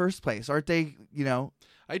starving in the first place? Aren't they?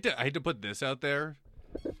 I hate to put this out there,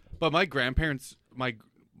 but my grandparents,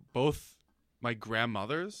 both my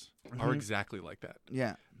grandmothers are exactly like that.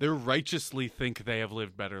 Yeah. They righteously think they have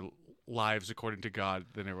lived better lives according to God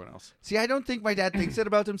than everyone else. See, I don't think my dad thinks it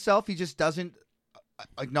about himself. He just doesn't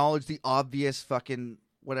acknowledge the obvious fucking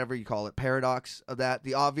whatever you call it paradox of that,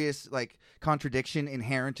 the obvious contradiction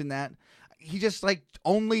inherent in that. He just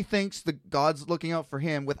only thinks the God's looking out for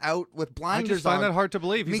him with blinders on. I just find that hard to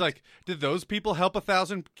believe. He's like, did those people help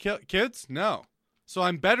 1,000 kids? No. So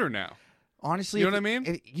I'm better now. Honestly, you know what I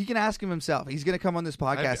mean? You can ask him himself. He's going to come on this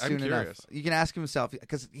podcast soon enough. You can ask him himself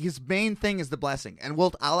because his main thing is the blessing, and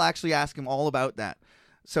I'll actually ask him all about that,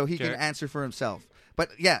 so he can answer for himself. But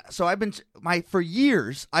yeah, so for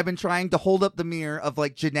years I've been trying to hold up the mirror of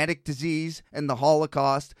genetic disease and the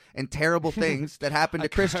Holocaust and terrible things that happened to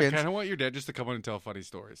Christians. I kind of want your dad just to come on and tell funny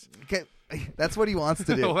stories. Okay, that's what he wants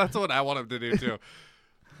to do. Well, that's what I want him to do too.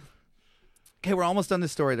 Okay, we're almost done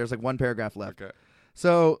this story. There's one paragraph left. Okay.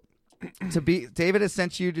 So, David has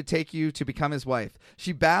sent you to take you to become his wife.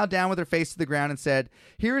 She bowed down with her face to the ground and said,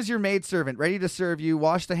 "Here is your maidservant, ready to serve you.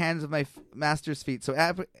 Wash the hands of my master's feet."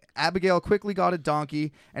 So Abigail quickly got a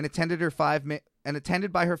donkey and attended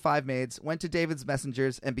by her 5 maids, went to David's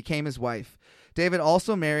messengers and became his wife. David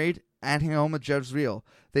also married Ahinoam of Jezreel.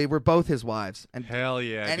 They were both his wives. And hell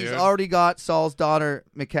yeah, and dude. He's already got Saul's daughter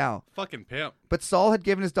Michal. Fucking pimp. But Saul had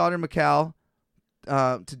given his daughter Michal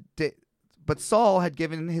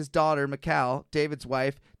David's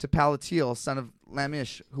wife, to Palatiel, son of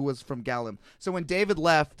Lamish, who was from Galim. So when David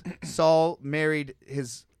left, Saul married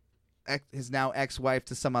his now ex-wife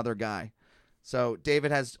to some other guy. So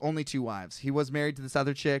David has only 2 wives. He was married to this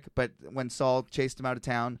other chick, but when Saul chased him out of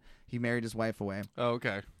town, he married his wife away. Oh,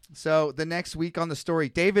 okay. So the next week on the story,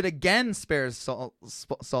 David again spares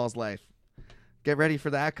Saul's life. Get ready for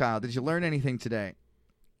that, Kyle. Did you learn anything today?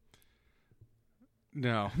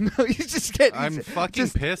 No. No, you just get. I'm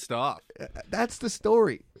fucking pissed off. That's the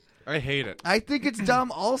story. I hate it. I think it's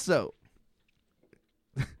dumb also.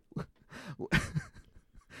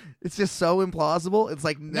 It's just so implausible. It's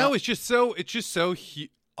no, it's just so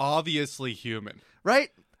obviously human.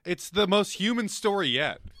 Right? It's the most human story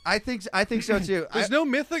yet. I think so too. There's no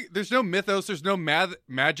mythos, there's no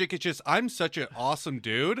magic. It's just I'm such an awesome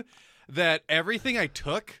dude that everything I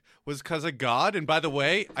took was because of God, and by the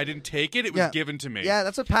way, I didn't take it. It was given to me. Yeah,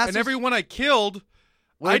 that's what pastors... And everyone I killed,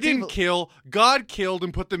 I didn't kill. God killed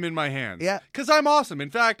and put them in my hands. Yeah. Because I'm awesome.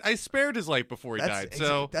 In fact, I spared his life before he died.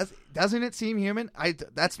 So doesn't it seem human?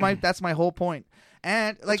 That's my whole point.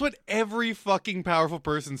 And that's what every fucking powerful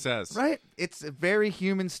person says. Right? It's a very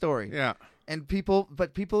human story. Yeah. And people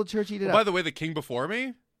in church eat it up. By the way, the king before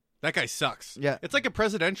me, that guy sucks. Yeah. It's like a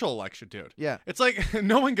presidential election, dude. Yeah. It's like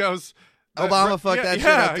no one goes... Obama fucked that shit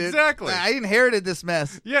up, dude. Yeah, exactly. I inherited this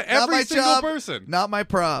mess. Yeah, every single person. Not my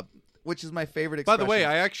prob, which is my favorite expression. By the way,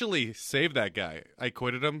 I actually saved that guy. I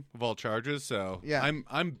acquitted him of all charges, so yeah.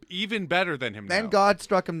 I'm even better than him now. Then God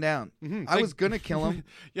struck him down. Mm-hmm. I was going to kill him.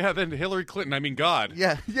 Yeah, then Hillary Clinton, God.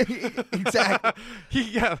 Yeah, exactly.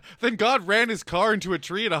 Then God ran his car into a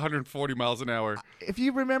tree at 140 miles an hour. If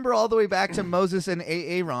you remember all the way back to Moses and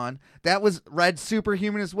Aaron, that was read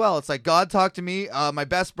superhuman as well. It's like, God talked to me, my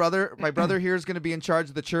brother here is going to be in charge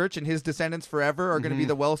of the church, and his descendants forever are going to be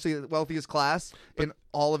the wealthiest class in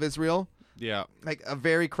all of Israel. Yeah. Like a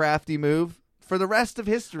very crafty move for the rest of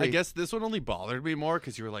history. I guess this one only bothered me more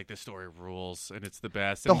because you were like, this story rules and it's the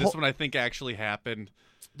best. And this one I think actually happened.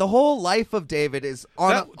 The whole life of David is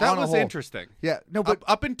on that on was a whole. Interesting. Yeah, no, but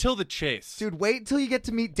up until the chase, dude. Wait until you get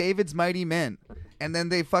to meet David's mighty men, and then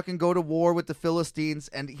they fucking go to war with the Philistines,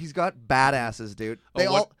 and he's got badasses, dude. They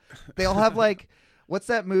all have what's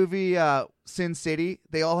that movie, Sin City?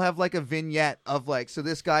 They all have like a vignette of like, so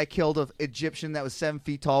this guy killed an Egyptian that was 7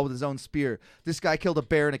 feet tall with his own spear. This guy killed a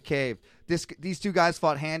bear in a cave. These two guys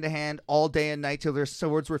fought hand to hand all day and night till their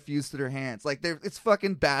swords were fused to their hands. Like, it's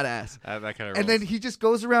fucking badass. That kind of. And then he just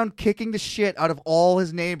goes around kicking the shit out of all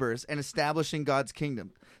his neighbors and establishing God's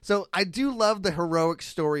kingdom. So I do love the heroic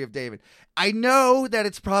story of David. I know that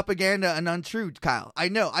it's propaganda and untrue, Kyle. I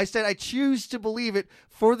know. I said I choose to believe it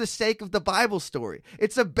for the sake of the Bible story.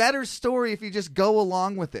 It's a better story if you just go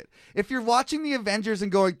along with it. If you're watching the Avengers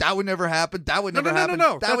and going, that would never happen, that would never happen.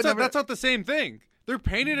 No. That's not the same thing. They're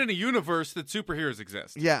painted in a universe that superheroes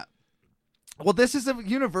exist. Yeah. Well, this is a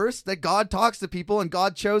universe that God talks to people, and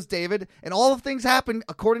God chose David, and all of things happen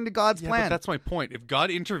according to God's plan. But that's my point. If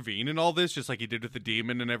God intervened in all this, just like he did with the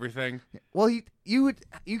demon and everything. Well, you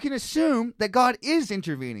can assume that God is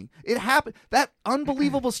intervening. It happened. That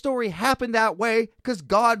unbelievable story happened that way because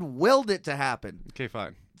God willed it to happen. Okay,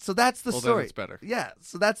 fine. So that's the story. Then it's better. Yeah.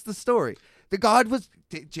 So that's the story. The God was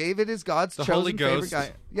David is God's the chosen Holy Ghost favorite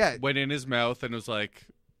guy. Yeah. Went in his mouth and was like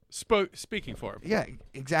speaking for him. Yeah,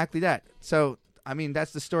 exactly that. So, I mean,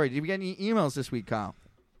 that's the story. Did we get any emails this week, Kyle?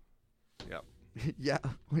 Yeah. Yeah.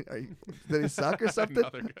 Did they suck or something? No,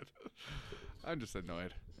 they're good. I'm just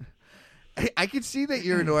annoyed. I can see that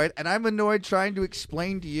you're annoyed, and I'm annoyed trying to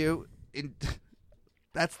explain to you.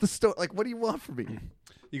 That's the story. Like, what do you want from me?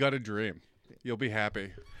 You got a dream. You'll be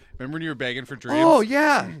happy. Remember when you were begging for dreams? Oh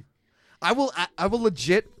yeah. I will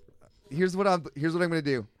legit. Here's what I'm gonna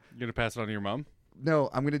do. You're gonna pass it on to your mom?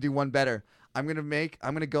 No, I'm gonna do one better. I'm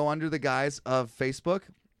gonna go under the guise of Facebook.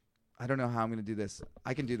 I don't know how I'm gonna do this.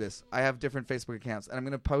 I can do this. I have different Facebook accounts, and I'm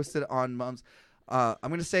gonna post it on Mom's. I'm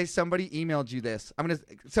gonna say somebody emailed you this.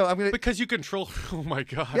 Because you control. Oh my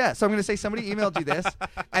god. Yeah, so I'm gonna say somebody emailed you this,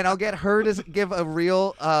 and I'll get her to give a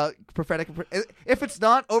real prophetic. If it's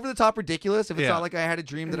not over the top ridiculous, if it's not like I had a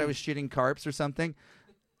dream that I was shitting carps or something.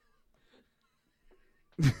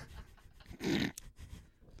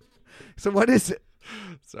 So what is it?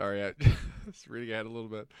 Sorry, I was reading ahead a little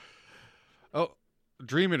bit. Oh,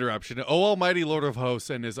 dream interruption. O Almighty Lord of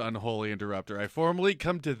Hosts and his unholy interrupter, I formally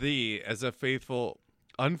come to thee as a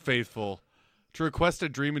unfaithful, to request a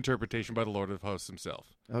dream interpretation by the Lord of Hosts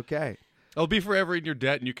himself. Okay. I'll be forever in your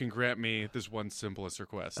debt, and you can grant me this one simplest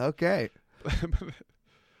request. Okay. But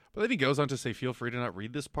then he goes on to say, feel free to not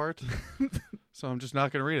read this part. So I'm just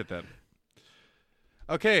not going to read it then.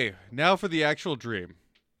 Okay, now for the actual dream.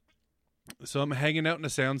 So I'm hanging out in a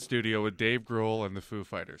sound studio with Dave Grohl and the Foo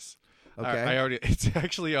Fighters. Okay. It's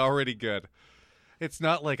actually already good. It's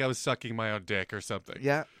not like I was sucking my own dick or something.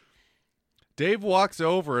 Yeah. Dave walks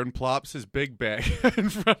over and plops his big bag in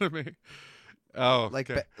front of me. Oh, Like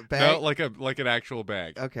okay. bag? No, like an actual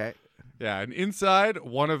bag. Okay. Yeah, and inside,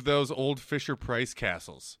 one of those old Fisher-Price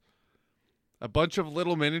castles. A bunch of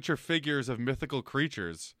little miniature figures of mythical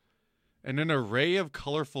creatures, and an array of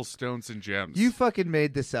colorful stones and gems. You fucking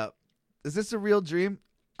made this up. Is this a real dream?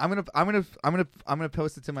 I'm gonna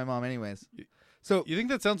post it to my mom anyways. So You think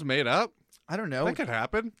that sounds made up? I don't know. That could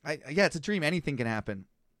happen. Yeah, it's a dream. Anything can happen.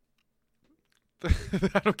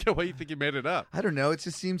 I don't get why you think you made it up. I don't know. It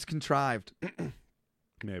just seems contrived.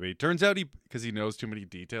 Maybe. Turns out because he knows too many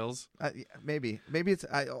details. Maybe it's.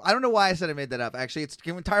 I don't know why I said I made that up. Actually, it's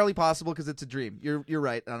entirely possible because it's a dream. You're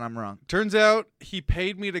right, and I'm wrong. Turns out he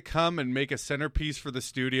paid me to come and make a centerpiece for the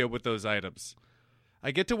studio with those items. I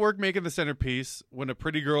get to work making the centerpiece when a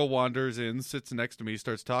pretty girl wanders in, sits next to me,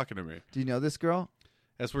 starts talking to me. Do you know this girl?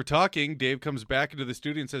 As we're talking, Dave comes back into the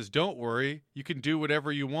studio and says, don't worry, you can do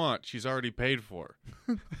whatever you want. She's already paid for.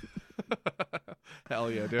 Hell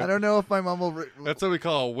yeah, dude. I don't know if my mom will. That's what we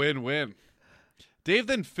call a win-win. Dave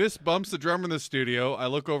then fist bumps the drummer in the studio. I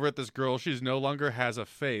look over at this girl. She no longer has a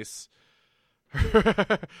face.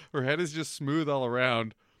 Her head is just smooth all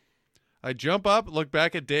around. I jump up, look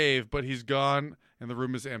back at Dave, but he's gone, and the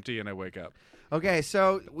room is empty, and I wake up. Okay,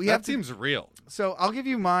 so that seems real. So I'll give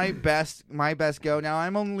you my best go. Now,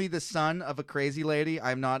 I'm only the son of a crazy lady.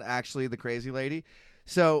 I'm not actually the crazy lady.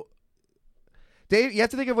 So Dave, you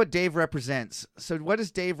have to think of what Dave represents. So what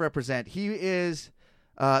does Dave represent? He is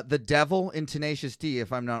the devil in Tenacious D,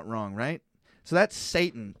 if I'm not wrong, right? So that's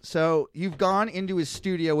Satan. So you've gone into his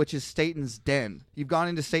studio, which is Satan's den. You've gone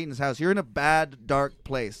into Satan's house. You're in a bad, dark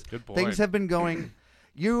place. Good point. Things have been going...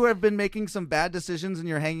 You have been making some bad decisions, and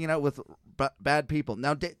you're hanging out with bad people.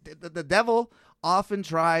 Now, the devil often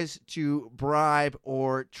tries to bribe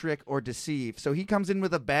or trick or deceive. So he comes in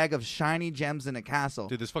with a bag of shiny gems in a castle.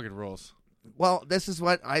 Dude, this fucking rolls. Well, this is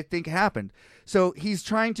what I think happened. So he's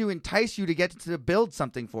trying to entice you to get to build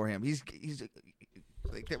something for him. He's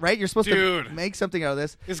right? You're supposed to make something out of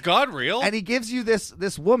this. Is God real? And he gives you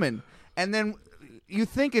this woman, and then you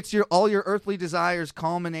think it's all your earthly desires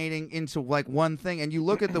culminating into like one thing, and you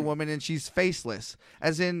look at the woman and she's faceless,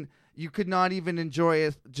 as in you could not even enjoy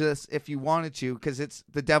it just if you wanted to, because it's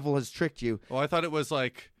the devil has tricked you. Well, I thought it was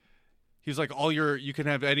like he's like you can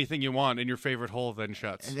have anything you want, and your favorite hole then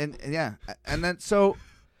shuts.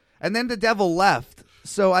 And then the devil left.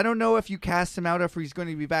 So I don't know if you cast him out or if he's going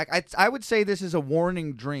to be back. I would say this is a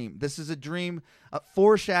warning dream. This is a dream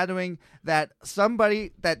foreshadowing that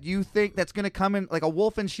somebody that you think that's going to come in like a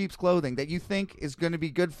wolf in sheep's clothing that you think is going to be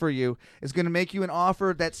good for you is going to make you an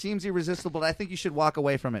offer that seems irresistible. I think you should walk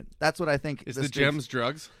away from it. That's what I think. Is the gems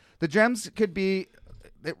drugs? The gems could be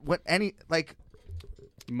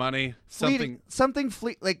money, something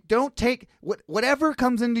like don't take whatever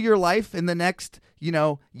comes into your life in the next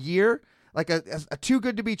year, like a too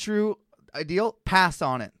good to be true ideal. Pass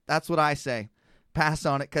on it. That's what I say. Pass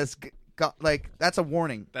on it, because that's a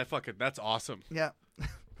warning. That's awesome. Yeah.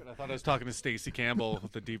 I thought I was talking to Stacey Campbell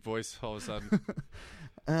with a deep voice all of a sudden.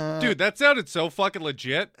 Dude, that sounded so fucking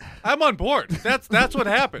legit. I'm on board. That's what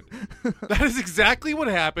happened. That is exactly what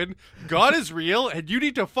happened. God is real, and you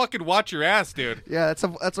need to fucking watch your ass, dude. Yeah,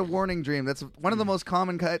 that's a warning dream. That's one of the most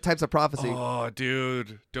common types of prophecy. Oh,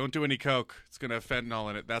 dude, don't do any coke. It's gonna have fentanyl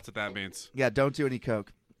in it. That's what that means. Yeah, don't do any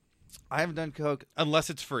coke. I haven't done coke unless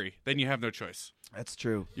it's free. Then you have no choice. That's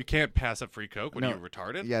true. You can't pass up free coke when you're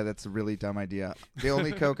retarded. Yeah, that's a really dumb idea. The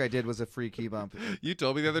only coke I did was a free key bump. You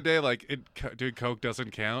told me the other day, like, dude, coke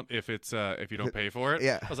doesn't count if you don't pay for it.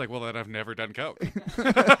 Yeah. I was like, well, then I've never done coke.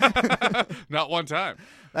 Not one time.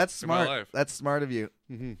 That's smart. In my life. That's smart of you.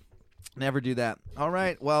 Mm-hmm. Never do that. All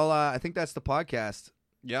right. Well, I think that's the podcast.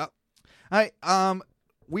 Yeah. Hi.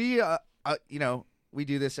 We we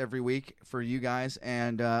do this every week for you guys,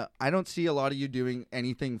 and I don't see a lot of you doing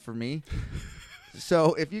anything for me.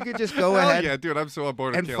 So if you could just go ahead, yeah, dude, I'm so on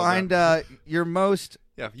board and find your most.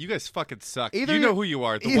 Yeah, you guys fucking suck. Either, you know who you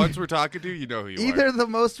are. The ones we're talking to, you know who you are. Either the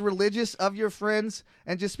most religious of your friends,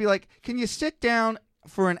 and just be like, can you sit down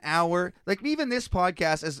for an hour? Like even this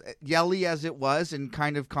podcast, as yelly as it was and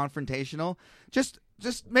kind of confrontational, just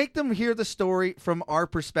make them hear the story from our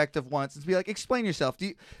perspective once, and be like, explain yourself.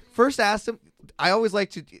 First ask them. I always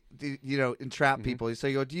like to, entrap people. So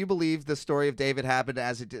you go, do you believe the story of David happened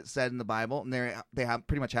as it said in the Bible? And they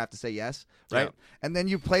pretty much have to say yes, right? Yeah. And then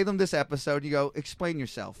you play them this episode. You go, explain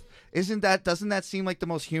yourself. Doesn't that seem like the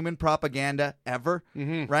most human propaganda ever,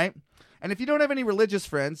 right? And if you don't have any religious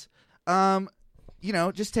friends,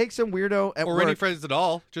 just take some weirdo at or work. Any friends at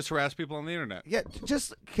all. Just harass people on the internet. Yeah,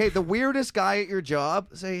 the weirdest guy at your job.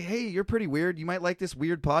 Say, hey, you're pretty weird. You might like this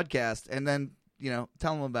weird podcast, and then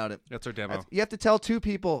tell them about it. That's our demo. You have to tell 2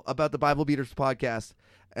 people about the Bible Beaters podcast.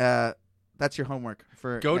 That's your homework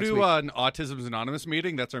for go next to week. An Autism's Anonymous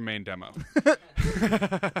meeting. That's our main demo.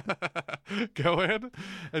 Go ahead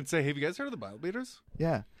and say, hey, have you guys heard of the Bible Beaters?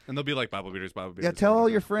 Yeah. And they'll be like, Bible Beaters. Yeah, tell all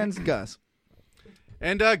your friends, Gus.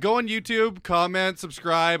 And go on YouTube, comment,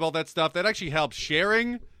 subscribe, all that stuff. That actually helps.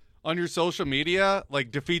 Sharing on your social media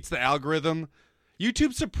defeats the algorithm.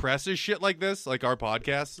 YouTube suppresses shit like this, like our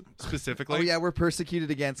podcast specifically. Oh, yeah, we're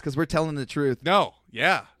persecuted against because we're telling the truth. No,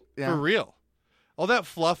 yeah, for real. All that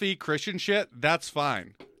fluffy Christian shit, that's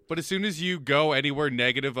fine. But as soon as you go anywhere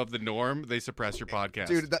negative of the norm, they suppress your podcast.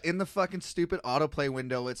 Dude, in the fucking stupid autoplay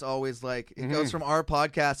window, it's always like, it goes from our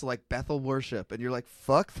podcast to like Bethel Worship, and you're like,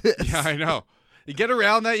 fuck this. Yeah, I know. You get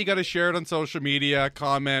around that, you got to share it on social media,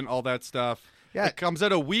 comment, all that stuff. Yeah. It comes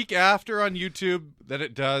out a week after on YouTube that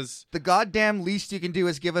it does. The goddamn least you can do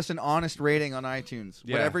is give us an honest rating on iTunes.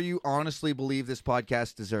 Yeah. Whatever you honestly believe this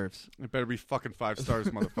podcast deserves. It better be fucking 5 stars,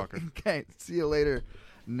 motherfucker. Okay, see you later,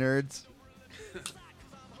 nerds.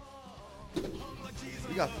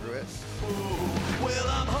 We got through it. Well,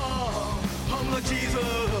 I'm hung like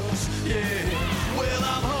Jesus. Yeah. Well,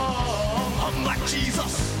 I'm hung like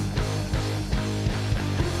Jesus.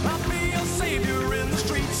 I'll be a savior in the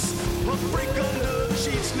streets. I'll break under the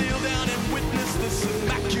sheets, kneel down and witness this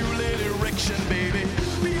immaculate erection, baby.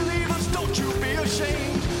 Believers, don't you be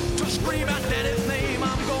ashamed to scream out that it's